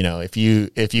 And if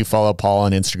you follow Paul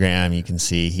on Instagram, you can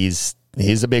see he's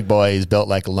a big boy. He's built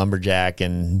like a lumberjack,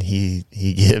 and he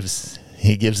gives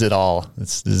it all.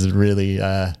 This is really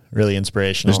really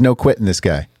inspirational. There's no quitting this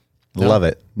guy. Love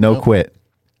it. No quit.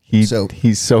 He's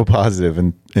so positive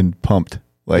and pumped.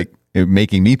 Like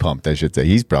making me pumped, I should say.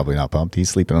 He's probably not pumped. He's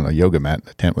sleeping on a yoga mat in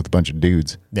a tent with a bunch of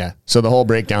dudes. Yeah. So the whole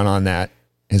breakdown on that,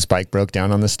 his bike broke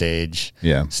down on the stage.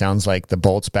 Yeah. Sounds like the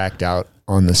bolts backed out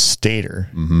on the stator,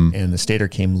 and the stator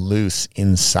came loose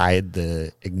inside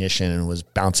the ignition and was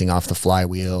bouncing off the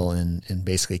flywheel and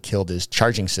basically killed his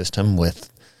charging system.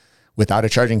 Without a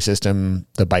charging system,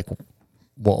 the bike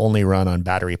will only run on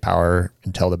battery power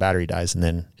until the battery dies, and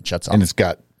then it shuts off. And it's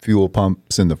got fuel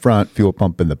pumps in the front, fuel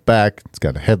pump in the back. It's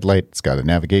got a headlight. It's got a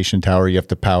navigation tower you have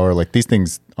to power. Like, these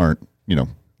things aren't,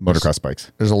 motocross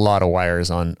bikes. There's a lot of wires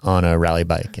on a rally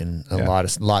bike, and a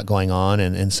lot going on.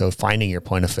 And so finding your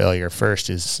point of failure first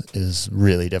is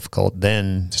really difficult.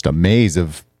 Then just a maze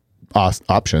of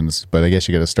options, but I guess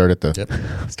you got to start at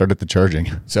the charging.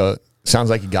 So sounds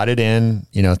like you got it in,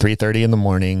 3:30 in the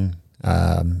morning.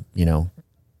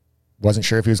 Wasn't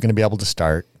sure if he was going to be able to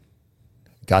start.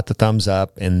 Got the thumbs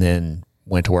up, and then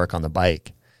went to work on the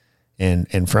bike.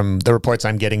 And from the reports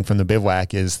I'm getting from the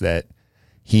bivouac is that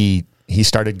he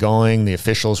started going. The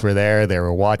officials were there. They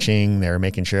were watching. They were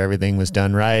making sure everything was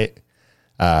done right.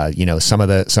 Some of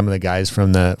the guys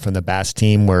from the Bass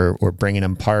team were bringing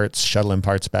him parts, shuttling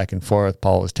parts back and forth.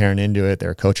 Paul was tearing into it. They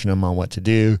were coaching him on what to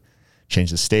do.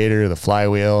 Change the stator, the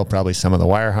flywheel, probably some of the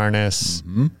wire harness.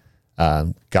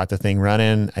 Got the thing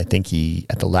running. I think he,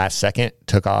 at the last second,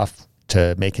 took off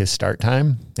to make his start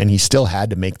time, and he still had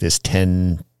to make this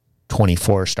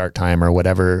 10:24 start time or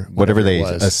whatever they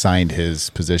was. Assigned his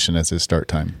position as his start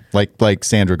time. Like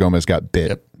Sandra Gomez got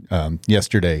bit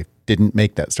yesterday, didn't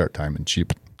make that start time, and she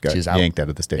got yanked out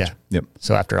of the stage. Yeah. Yep.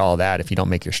 So after all that, if you don't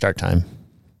make your start time,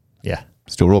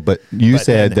 still roll. But you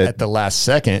said that at the last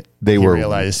second, he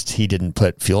realized he didn't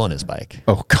put fuel in his bike.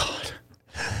 Oh God.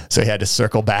 So he had to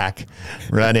circle back,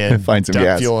 run in, find some dump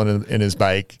gas. fuel in his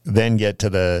bike, then get to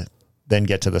the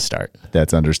start.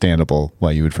 That's understandable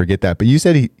why you would forget that. But you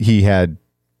said he had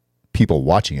people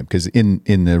watching him, because in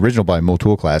the original by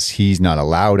Motul class, he's not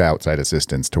allowed outside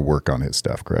assistance to work on his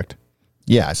stuff, correct?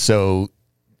 Yeah. So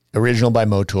original by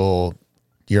Motul,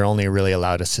 you're only really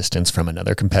allowed assistance from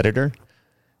another competitor.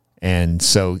 And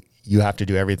so you have to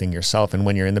do everything yourself. And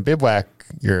when you're in the bivouac,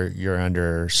 you're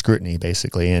under scrutiny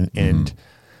basically. And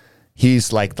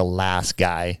he's like the last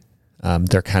guy.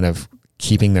 They're kind of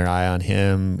keeping their eye on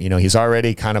him. He's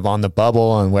already kind of on the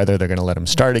bubble on whether they're going to let him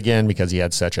start again because he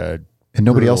had such a and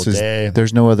nobody else day.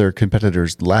 There's no other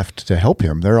competitors left to help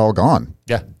him. They're all gone.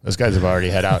 Yeah. Those guys have already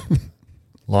head out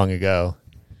long ago.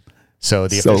 So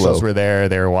the officials were there.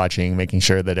 They were watching, making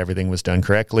sure that everything was done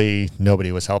correctly.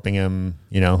 Nobody was helping him.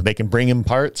 They can bring him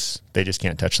parts. They just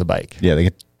can't touch the bike. Yeah, they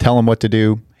can tell him what to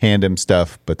do, hand him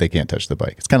stuff, but they can't touch the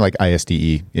bike. It's kind of like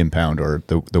ISDE impound or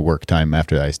the work time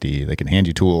after the ISDE. They can hand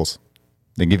you tools.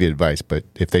 They can give you advice, but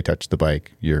if they touch the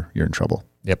bike, you're in trouble.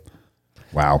 Yep.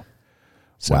 Wow.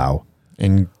 So,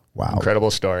 Incredible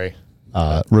story.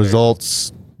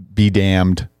 Results be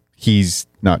damned. He's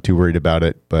not too worried about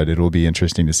it, but it will be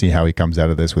interesting to see how he comes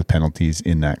out of this with penalties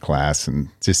in that class and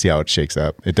just see how it shakes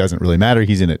up. It doesn't really matter.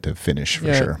 He's in it to finish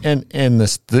for sure. And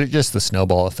just the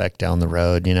snowball effect down the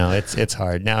road. It's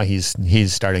hard. Now he's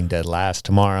starting dead last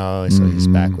tomorrow, so he's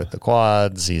back with the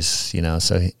quads. He's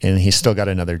and he's still got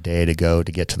another day to go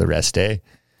to get to the rest day.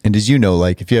 And as you know,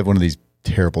 like if you have one of these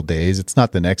terrible days, it's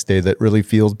not the next day that really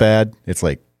feels bad. It's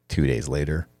like 2 days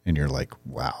later, and you're like,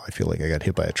 wow, I feel like I got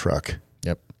hit by a truck.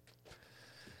 Yep.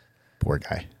 Poor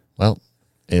guy. Well,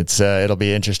 it'll be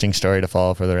an interesting story to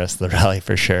follow for the rest of the rally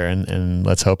for sure. And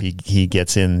let's hope he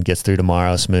gets through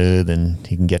tomorrow smooth and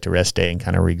he can get to rest day and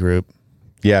kind of regroup.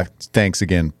 Yeah. Thanks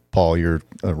again, Paul, you're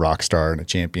a rock star and a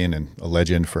champion and a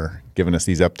legend for giving us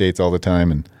these updates all the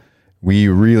time. And we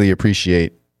really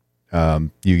appreciate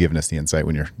you giving us the insight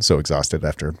when you're so exhausted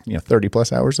after 30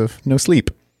 plus hours of no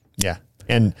sleep. Yeah.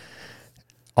 And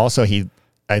also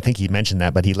I think he mentioned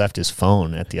that, but he left his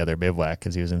phone at the other bivouac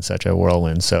because he was in such a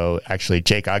whirlwind. So actually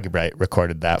Jake Augubright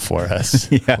recorded that for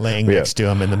us, laying next to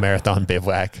him in the marathon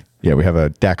bivouac. Yeah, we have a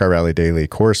Dakar Rally Daily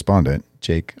correspondent,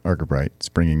 Jake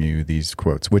Augubright, bringing you these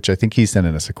quotes, which I think he's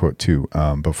sending us a quote too.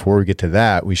 Before we get to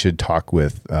that, we should talk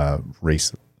with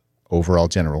race overall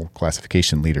general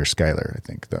classification leader Skyler, I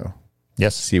think, though.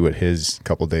 Yes. See what his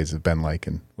couple days have been like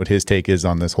and what his take is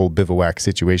on this whole bivouac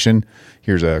situation.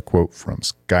 Here's a quote from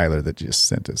Skyler that just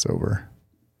sent us over.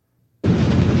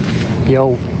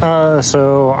 Yo,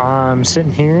 so I'm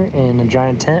sitting here in a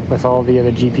giant tent with all the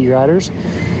other GP riders,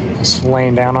 just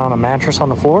laying down on a mattress on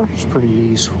the floor. It's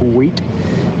pretty sweet.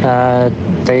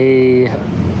 They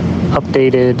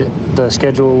updated the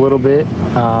schedule a little bit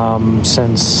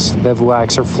since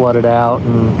bivouacs are flooded out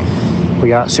and we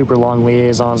got super long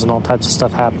liaisons and all types of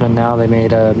stuff happening now. They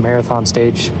made a marathon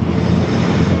stage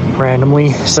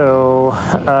randomly. So,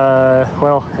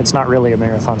 well, it's not really a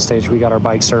marathon stage. We got our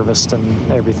bike serviced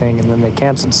and everything. And then they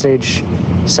canceled stage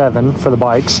 7 for the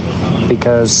bikes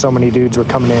because so many dudes were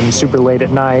coming in super late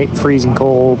at night, freezing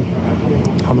cold.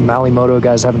 All the Malimoto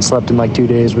guys haven't slept in like 2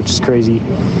 days, which is crazy.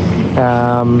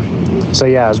 So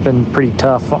yeah, it's been pretty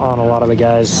tough on a lot of the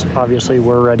guys. Obviously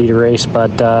we're ready to race, but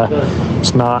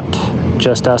it's not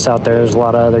just us out there. There's a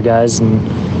lot of other guys, and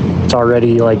it's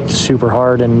already like super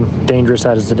hard and dangerous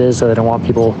as it is, so they don't want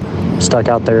people stuck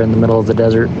out there in the middle of the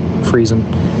desert freezing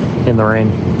in the rain.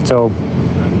 So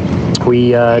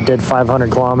we did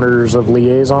 500 kilometers of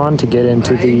liaison to get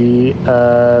into the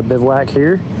bivouac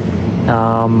here,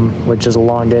 which is a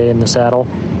long day in the saddle,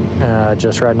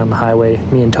 just riding on the highway.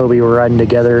 Me and Toby were riding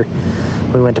together.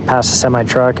 We went to pass a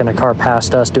semi-truck and a car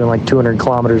passed us doing like 200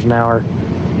 kilometers an hour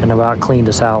and about cleaned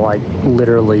us out, like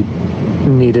literally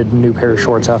needed a new pair of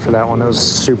shorts after that one. It was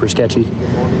super sketchy.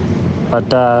 But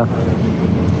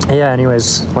yeah,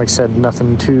 anyways, like I said,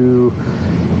 nothing too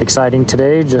exciting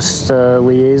today, just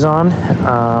liaison.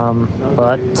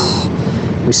 But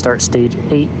we start stage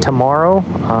 8 tomorrow.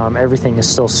 Everything is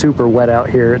still super wet out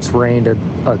here. It's rained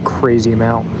a crazy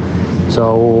amount.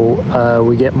 So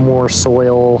we get more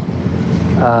soil,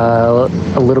 a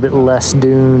little bit less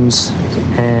dunes,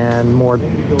 and more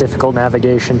difficult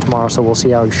navigation tomorrow. So we'll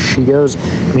see how she goes.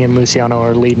 Me and Luciano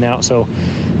are leading out, so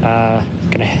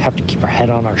gonna have to keep our head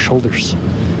on our shoulders.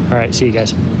 All right, see you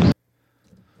guys.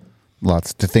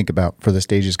 Lots to think about for the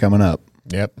stages coming up.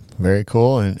 Yep, very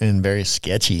cool and very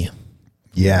sketchy.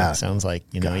 Yeah. It sounds like,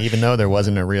 even though there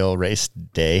wasn't a real race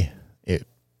day,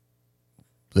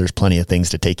 there's plenty of things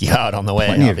to take you out on the way,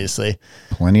 obviously.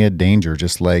 Plenty of danger,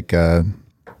 just like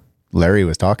Larry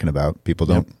was talking about. People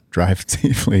don't drive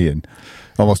safely, and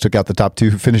almost took out the top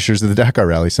 2 finishers of the Dakar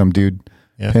Rally. Some dude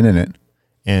pinning it.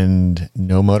 And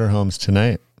no motorhomes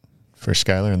tonight for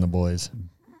Skyler and the boys.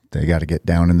 They got to get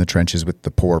down in the trenches with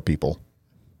the poor people.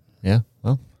 Yeah,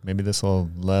 well, maybe this will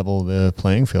level the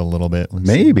playing field a little bit.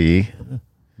 Maybe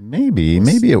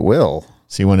it will.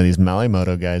 See one of these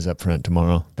Malimoto guys up front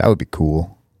tomorrow. That would be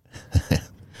cool.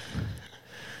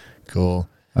 Cool.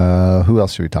 Who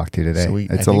else should we talk to today?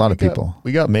 It's a lot of people.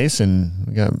 We got Mason.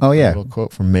 We got a little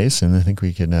quote from Mason. I think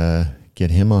we could get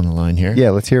him on the line here. Yeah,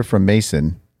 let's hear from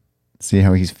Mason. See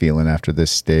how he's feeling after this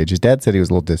stage. His dad said he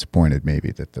was a little disappointed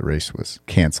maybe that the race was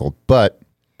canceled, but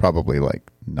probably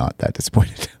not that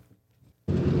disappointed.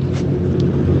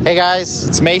 Hey guys,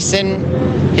 it's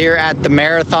Mason here at the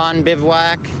Marathon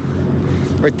Bivouac,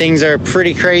 where things are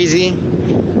pretty crazy.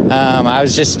 I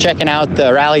was just checking out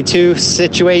the Rally 2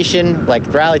 situation, like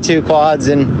Rally 2 quads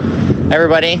and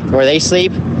everybody, where they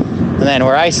sleep. And then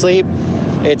where I sleep,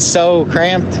 it's so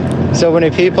cramped, so many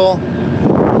people,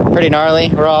 pretty gnarly.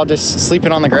 We're all just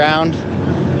sleeping on the ground.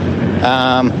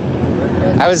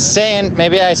 I was saying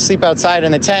maybe I sleep outside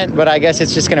in the tent, but I guess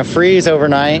it's just going to freeze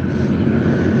overnight.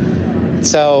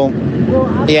 So,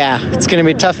 yeah, it's going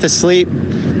to be tough to sleep.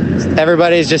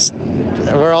 Everybody's just,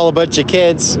 we're all a bunch of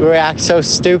kids. We act so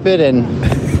stupid, and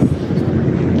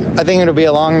I think it'll be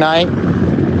a long night.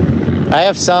 I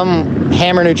have some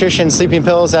Hammer Nutrition sleeping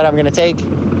pills that I'm going to take.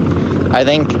 I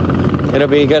think it'll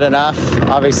be good enough.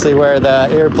 Obviously wear the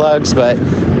earplugs, but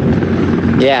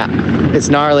yeah, it's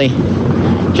gnarly.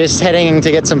 Just heading to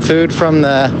get some food from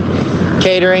the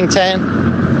catering tent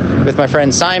with my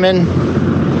friend Simon.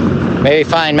 Maybe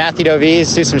find Matthew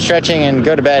Dovies, do some stretching, and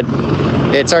go to bed.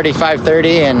 It's already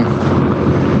 5:30, and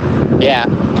yeah,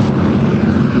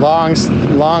 long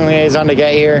liaison to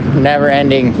get here, never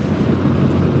ending.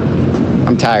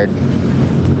 I'm tired.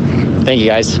 Thank you,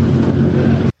 guys.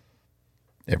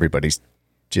 Everybody's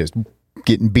just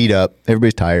getting beat up.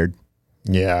 Everybody's tired.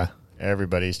 Yeah,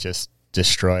 everybody's just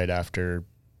destroyed after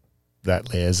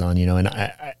that liaison, you know. And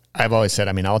I've always said,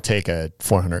 I mean, I'll take a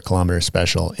 400-kilometer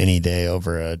special any day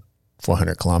over a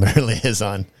 400-kilometer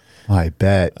liaison. I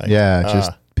bet.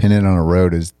 Just pinning on a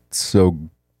road is so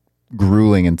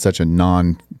grueling in such a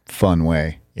non-fun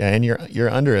way. Yeah, and you're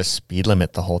under a speed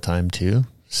limit the whole time too.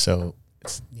 So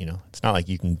it's, you know, it's not like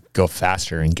you can go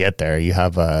faster and get there. You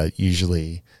have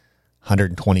usually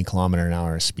 120 kilometer an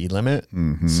hour speed limit.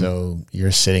 Mm-hmm. So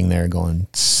you're sitting there going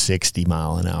 60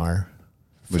 mile an hour.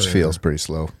 Which feels pretty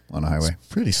slow on a highway. It's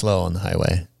pretty slow on the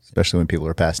highway. Especially when people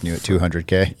are passing you at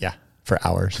 200K. Yeah, for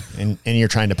hours. And you're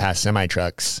trying to pass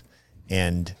semi-trucks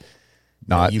and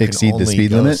not you exceed the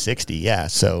speed limit? 60, yeah.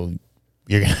 So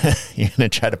you're gonna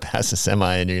try to pass a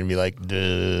semi and you're gonna be like,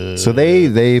 duh. So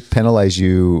they penalize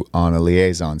you on a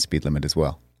liaison speed limit as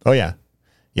well. Oh yeah.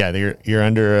 Yeah, you're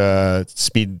under a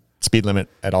speed limit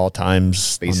at all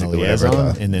times. Basically, on the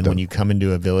liaison. And then when you come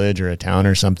into a village or a town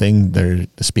or something, the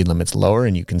speed limit's lower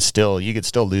and you could still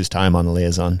lose time on the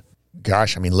liaison.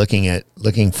 Gosh, I mean,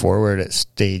 looking forward at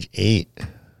stage 8,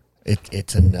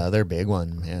 it's another big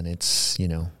one, man. It's, you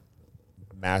know,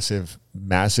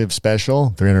 massive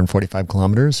special, 345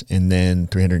 kilometers, and then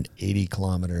 380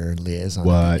 kilometer liaison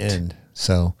at the end.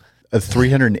 So a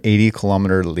 380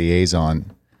 kilometer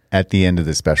liaison at the end of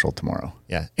the special tomorrow.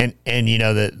 Yeah. And you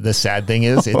know, the sad thing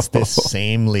is it's this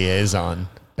same liaison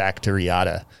back to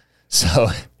Riata. So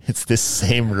it's this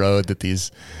same road that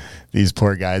these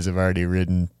poor guys have already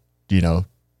ridden, you know,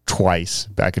 twice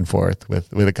back and forth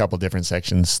with a couple different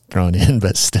sections thrown in,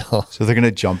 but still. So they're going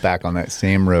to jump back on that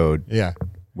same road. Yeah.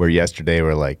 Where yesterday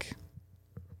we're like,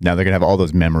 now they're going to have all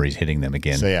those memories hitting them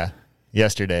again. So yeah,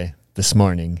 yesterday, this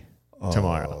morning,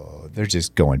 tomorrow. They're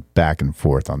just going back and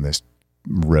forth on this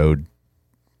road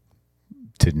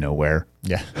to nowhere.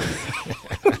 Yeah.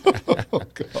 Oh,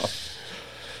 God.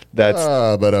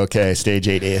 That's but okay. Stage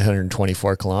 8,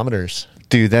 824 kilometers.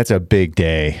 Dude, that's a big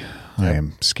day. Yep. I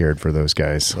am scared for those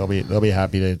guys. They'll be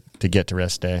happy to get to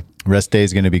rest day. Rest day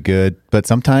is going to be good, but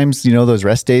sometimes, you know, those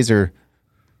rest days are,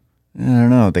 I don't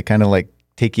know, they kind of like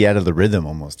take you out of the rhythm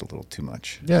almost a little too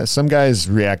much. Yeah, some guys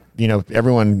react, you know,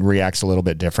 everyone reacts a little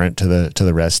bit different to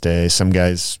the rest day. Some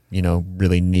guys, you know,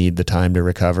 really need the time to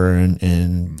recover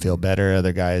and feel better.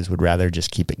 Other guys would rather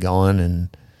just keep it going,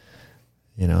 and,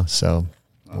 you know, so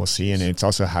we'll see. And it's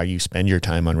also how you spend your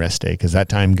time on rest day, because that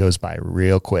time goes by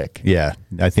real quick. Yeah,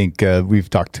 I think we've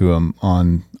talked to them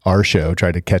on our show,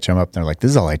 tried to catch them up. They're like,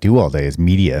 this is all I do all day is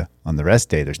media on the rest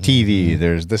day. There's TV,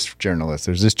 there's this journalist,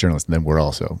 there's this journalist, and then we're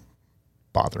also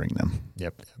bothering them.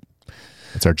 Yep.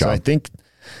 That's our job. So I think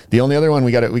the only other one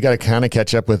we got to kind of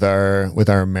catch up with our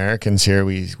Americans here.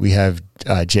 We have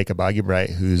Jacob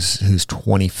Aguibright, who's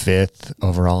 25th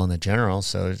overall in the general.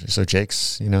 So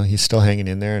Jake's, you know, he's still hanging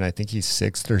in there, and I think he's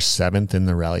 6th or 7th in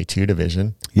the Rally 2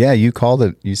 division. Yeah, you called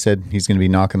it. You said he's going to be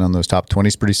knocking on those top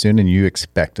 20s pretty soon, and you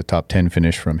expect a top 10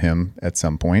 finish from him at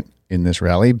some point in this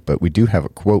rally. But we do have a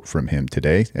quote from him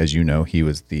today. As you know, he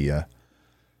was the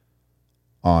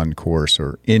on course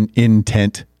or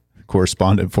intent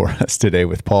correspondent for us today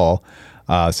with Paul.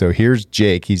 So here's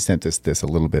Jake. He sent us this a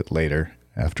little bit later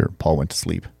after Paul went to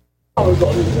sleep.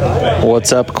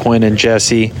 What's up, Quinn and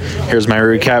Jesse? Here's my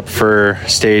recap for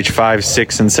stage 5,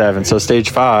 6, and 7. So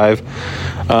stage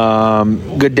 5,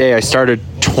 good day. I started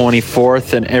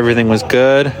 24th and everything was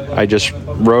good. I just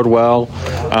rode well.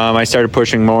 I started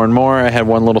pushing more and more. I had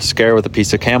one little scare with a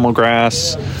piece of camel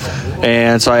grass,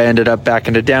 and so I ended up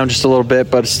backing it down just a little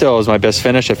bit, but still it was my best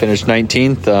finish. I finished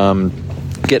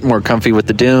 19th, getting more comfy with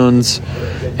the dunes.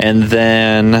 And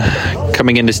then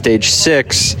coming into stage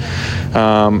 6,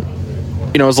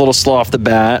 you know, I was a little slow off the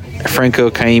bat.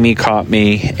 Franco Kaimi caught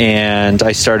me, and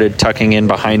I started tucking in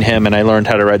behind him, and I learned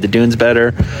how to ride the dunes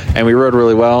better, and we rode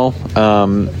really well.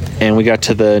 And we got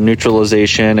to the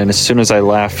neutralization, and as soon as I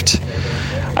left,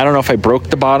 I don't know if I broke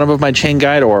the bottom of my chain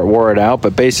guide or wore it out,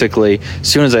 but basically, as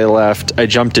soon as I left, I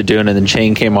jumped a dune, and the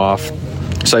chain came off.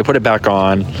 So I put it back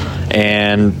on,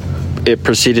 and it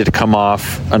proceeded to come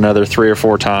off another 3 or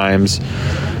 4 times.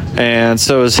 And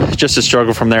so it was just a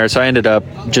struggle from there. So I ended up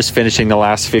just finishing the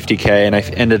last 50K, and I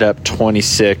ended up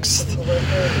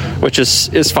 26th, which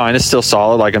is fine. It's still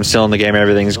solid. Like, I'm still in the game.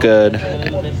 Everything's good.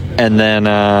 And then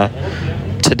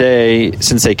today,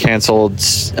 since they canceled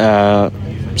Special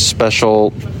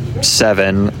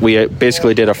 7, we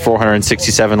basically did a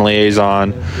 467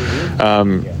 liaison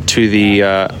to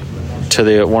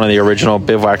the one of the original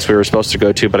bivouacs we were supposed to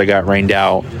go to, but I got rained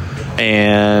out.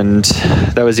 And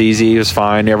that was easy. It was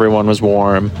fine. Everyone was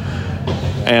warm.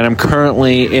 and I'm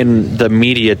currently in the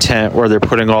media tent where they're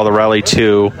putting all the Rally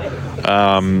 2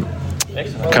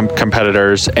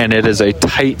 competitors, and it is a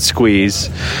tight squeeze.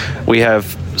 We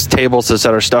have tables to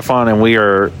set our stuff on, and we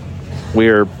are.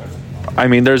 I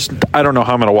mean, I don't know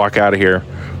how I'm going to walk out of here,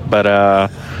 but yeah,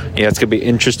 it's going to be an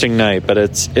interesting night. But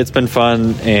it's been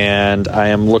fun, and I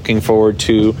am looking forward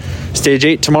to stage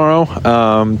 8 tomorrow.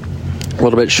 A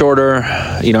little bit shorter,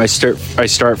 I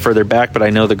start further back, but I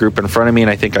know the group in front of me, and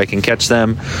I think I can catch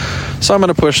them. So I'm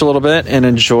going to push a little bit and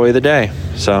enjoy the day.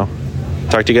 So,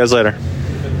 talk to you guys later.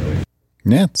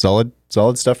 Yeah, solid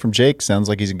stuff from Jake. Sounds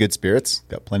like he's in good spirits.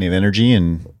 Got plenty of energy,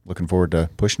 and looking forward to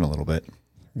pushing a little bit.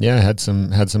 Yeah, had some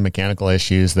mechanical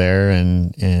issues there,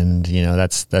 and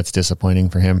that's disappointing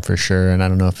for him for sure. And I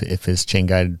don't know if his chain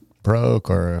guide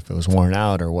broke or if it was worn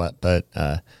out or what, but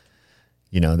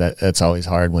that's always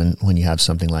hard when you have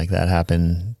something like that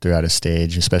happen throughout a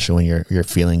stage, especially when you're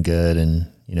feeling good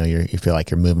and you feel like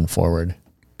you're moving forward.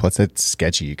 Plus, it's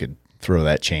sketchy. You could throw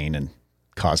that chain and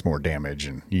cause more damage,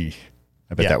 and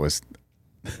I bet that was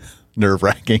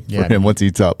nerve-wracking for him once he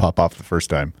saw it pop off the first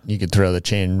time. You could throw the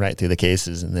chain right through the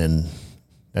cases, and then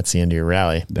that's the end of your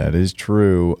rally. That is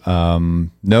true.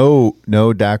 No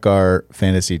Dakar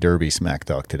Fantasy Derby smack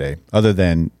talk today, other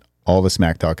than all the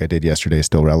smack talk I did yesterday is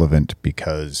still relevant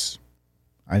because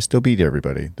I still beat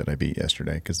everybody that I beat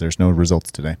yesterday because there's no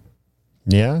results today.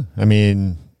 Yeah, I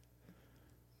mean,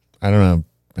 I don't know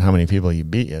how many people you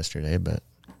beat yesterday, but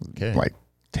okay. Like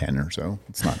 10 or so.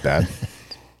 It's not bad.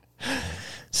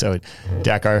 So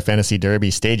Dakar Fantasy Derby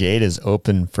Stage 8 is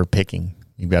open for picking.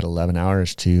 You've got 11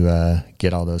 hours to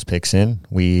get all those picks in.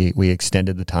 We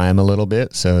extended the time a little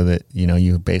bit so that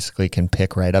you basically can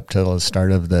pick right up till the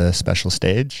start of the special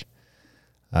stage.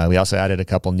 We also added a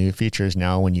couple new features.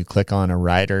 Now when you click on a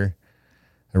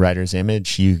rider's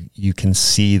image, you can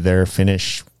see their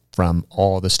finish from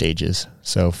all the stages.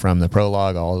 So from the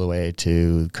prologue all the way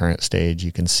to current stage,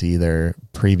 you can see their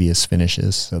previous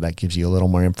finishes. So that gives you a little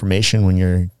more information when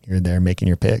you're there making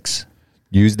your picks.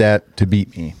 Use that to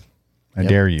beat me. I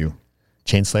dare you.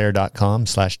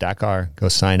 Chainslayer.com/Dakar. Go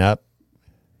sign up.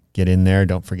 Get in there.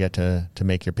 Don't forget to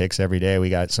make your picks every day. We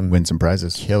got win some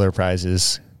prizes. Killer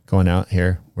prizes going out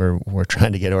here. We're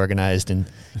trying to get organized and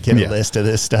get a list of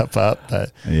this stuff up,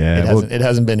 but it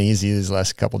hasn't been easy these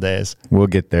last couple days. We'll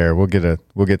get there. We'll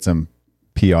get some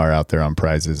PR out there on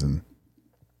prizes and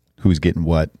who's getting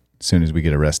what as soon as we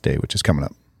get a rest day, which is coming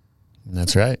up.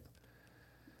 That's right.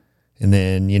 And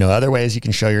then, other ways you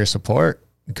can show your support,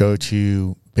 go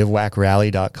to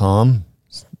bivouacrally.com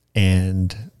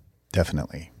and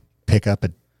definitely pick up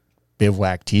a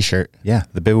Bivouac t-shirt. Yeah,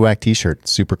 the Bivouac t-shirt,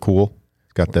 super cool.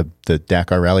 It's got the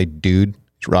Dakar Rally dude.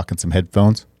 He's rocking some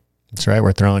headphones. That's right.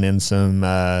 We're throwing in some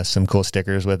cool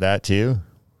stickers with that too,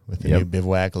 with the new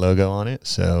Bivouac logo on it.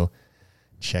 So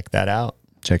check that out.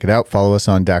 Check it out. Follow us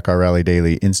on Dakar Rally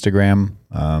Daily Instagram.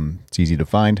 It's easy to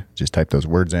find. Just type those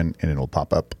words in and it'll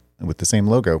pop up with the same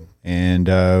logo. And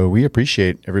we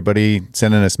appreciate everybody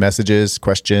sending us messages,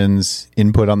 questions,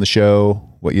 input on the show,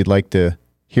 what you'd like to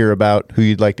hear about, who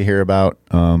you'd like to hear about.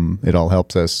 It all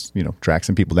helps us, track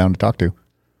some people down to talk to.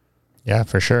 Yeah,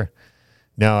 for sure.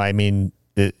 No, I mean,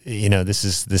 this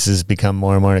has become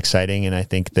more and more exciting, and I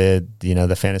think that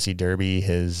the Fantasy Derby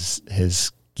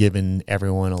has given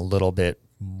everyone a little bit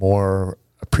more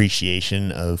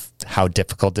appreciation of how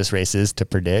difficult this race is to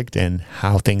predict and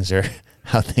how things are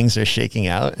shaking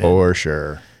out. And, for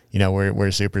sure.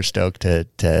 We're super stoked to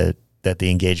that the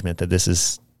engagement that this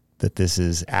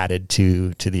is added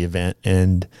to the event,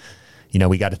 and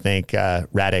we got to thank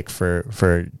Radek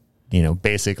for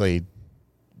basically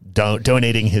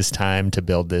donating his time to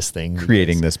build this thing,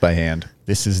 creating this by hand.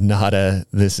 This is not a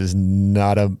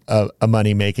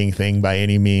money making thing by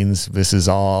any means. This is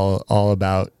all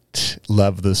about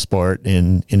love the sport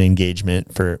and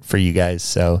engagement for you guys.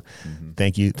 So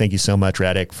thank you so much,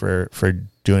 Radek, for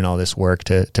doing all this work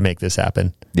to make this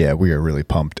happen. Yeah, we are really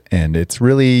pumped, and it's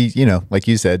really like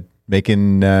you said,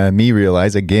 making me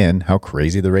realize again how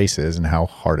crazy the race is and how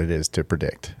hard it is to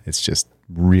predict. It's just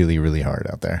really, really hard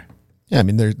out there. Yeah, I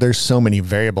mean, there's so many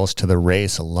variables to the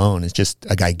race alone. It's just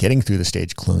a guy getting through the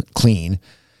stage clean,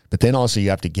 but then also you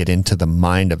have to get into the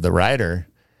mind of the rider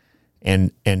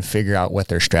and figure out what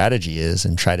their strategy is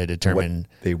and try to determine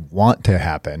what they want to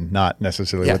happen, not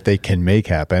necessarily what they can make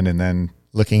happen. And then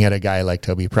looking at a guy like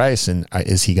Toby Price, and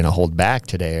is he going to hold back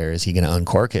today, or is he going to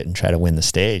uncork it and try to win the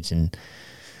stage? And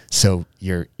so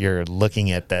you're looking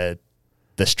at the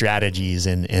strategies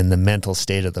and the mental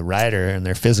state of the rider and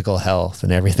their physical health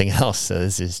and everything else. So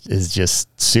this is just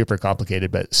super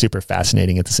complicated, but super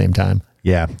fascinating at the same time.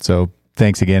 Yeah. So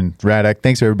thanks again, Radek.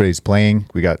 Thanks to everybody who's playing.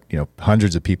 We got,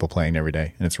 hundreds of people playing every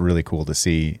day, and it's really cool to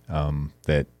see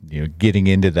that, getting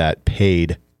into that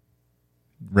paid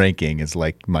ranking is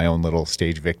like my own little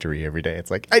stage victory every day.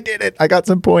 It's like, I did it. I got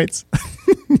some points.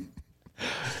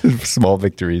 Small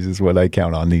victories is what I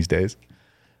count on these days.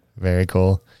 Very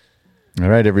cool. All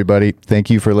right, everybody. Thank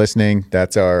you for listening.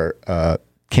 That's our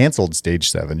canceled Stage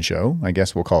 7 show. I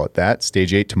guess we'll call it that.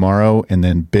 Stage 8 tomorrow, and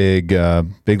then big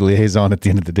liaison at the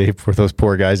end of the day for those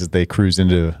poor guys as they cruise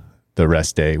into the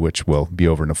rest day, which will be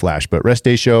over in a flash. But rest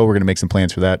day show, we're going to make some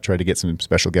plans for that, try to get some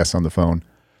special guests on the phone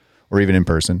or even in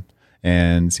person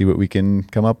and see what we can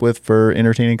come up with for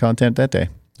entertaining content that day.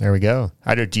 There we go.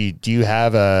 Do you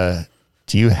have a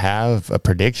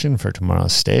prediction for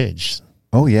tomorrow's stage?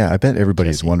 Oh, yeah. I bet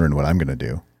everybody's wondering what I'm going to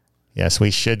do. Yes,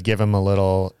 we should give them a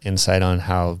little insight on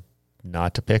how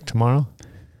not to pick tomorrow.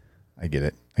 I get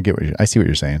it. I see what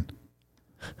you're saying.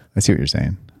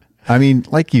 I mean,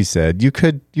 like you said, you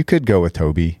could go with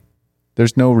Toby.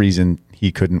 There's no reason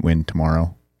he couldn't win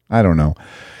tomorrow. I don't know.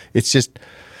 It's just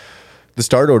the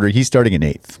start order. He's starting in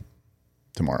 8th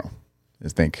tomorrow. I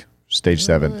think stage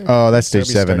 7. Oh, that's stage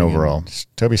 7 overall.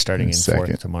 Toby's starting in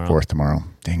 4th tomorrow. 4th tomorrow.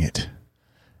 Dang it.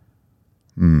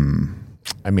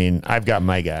 I mean, I've got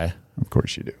my guy. Of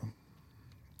course you do.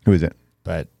 Who is it?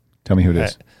 But tell me who it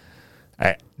is.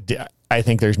 I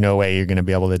think there's no way you're going to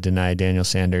be able to deny Daniel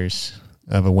Sanders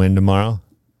of a win tomorrow.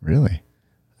 Really?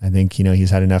 I think, he's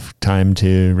had enough time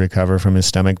to recover from his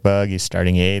stomach bug. He's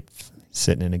starting 8th,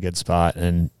 sitting in a good spot,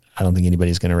 and I don't think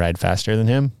anybody's going to ride faster than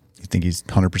him. You think he's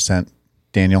 100%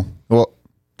 Daniel? Well,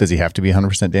 does he have to be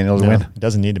 100% Daniel to win? He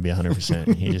doesn't need to be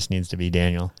 100%. He just needs to be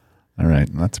Daniel. All right.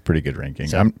 That's a pretty good ranking.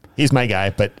 So he's my guy,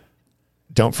 but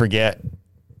don't forget,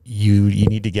 you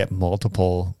need to get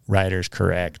multiple riders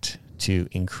correct to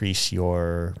increase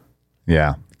your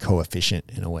coefficient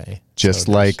in a way. Just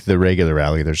like the regular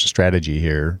rally, there's a strategy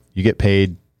here. You get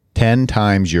paid 10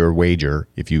 times your wager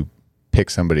if you pick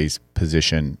somebody's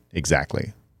position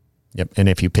exactly. Yep. And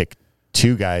if you pick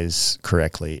 2 guys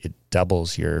correctly, it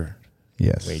doubles your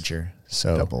wager.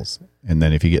 So doubles. And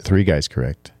then if you get 3 guys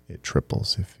correct, it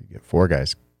triples. If you get 4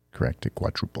 guys correct, it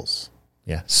quadruples.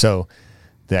 Yeah. So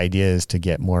the idea is to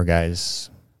get more guys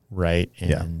right.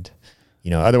 And,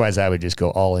 otherwise I would just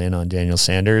go all in on Daniel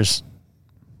Sanders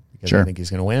because I think he's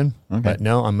going to win. Okay. But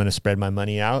no, I'm going to spread my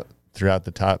money out throughout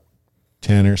the top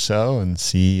 10 or so and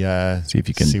see if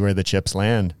you can see where the chips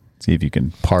land. See if you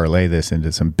can parlay this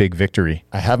into some big victory.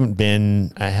 I haven't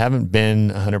been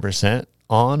 100%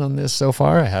 on this so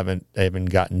far. I haven't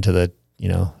gotten to the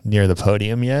near the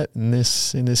podium yet in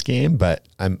this game, but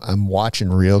I'm watching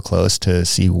real close to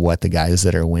see what the guys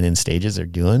that are winning stages are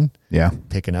doing. Yeah,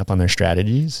 picking up on their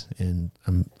strategies, and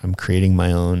I'm creating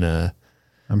my own.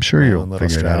 I'm sure you'll little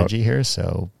figure strategy it out here.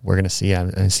 So we're gonna see.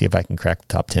 I'm gonna see if I can crack the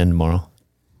top 10 tomorrow.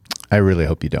 I really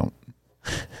hope you don't.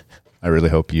 I really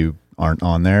hope you aren't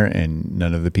on there, and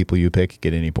none of the people you pick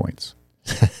get any points.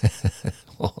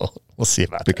 We'll see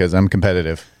about that. Because I'm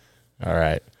competitive. All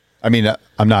right. I mean,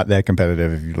 I'm not that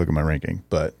competitive if you look at my ranking,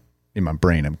 but in my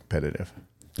brain, I'm competitive.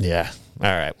 Yeah.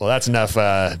 All right. Well, that's enough.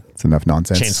 It's enough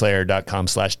nonsense.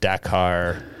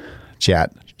 Chainslayer.com/Dakar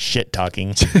chat. Shit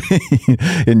talking.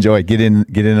 Enjoy. Get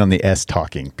in on the S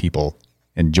talking, people,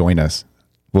 and join us.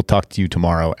 We'll talk to you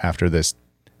tomorrow after this.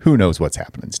 Who knows what's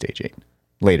happening in stage 8.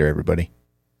 Later, everybody.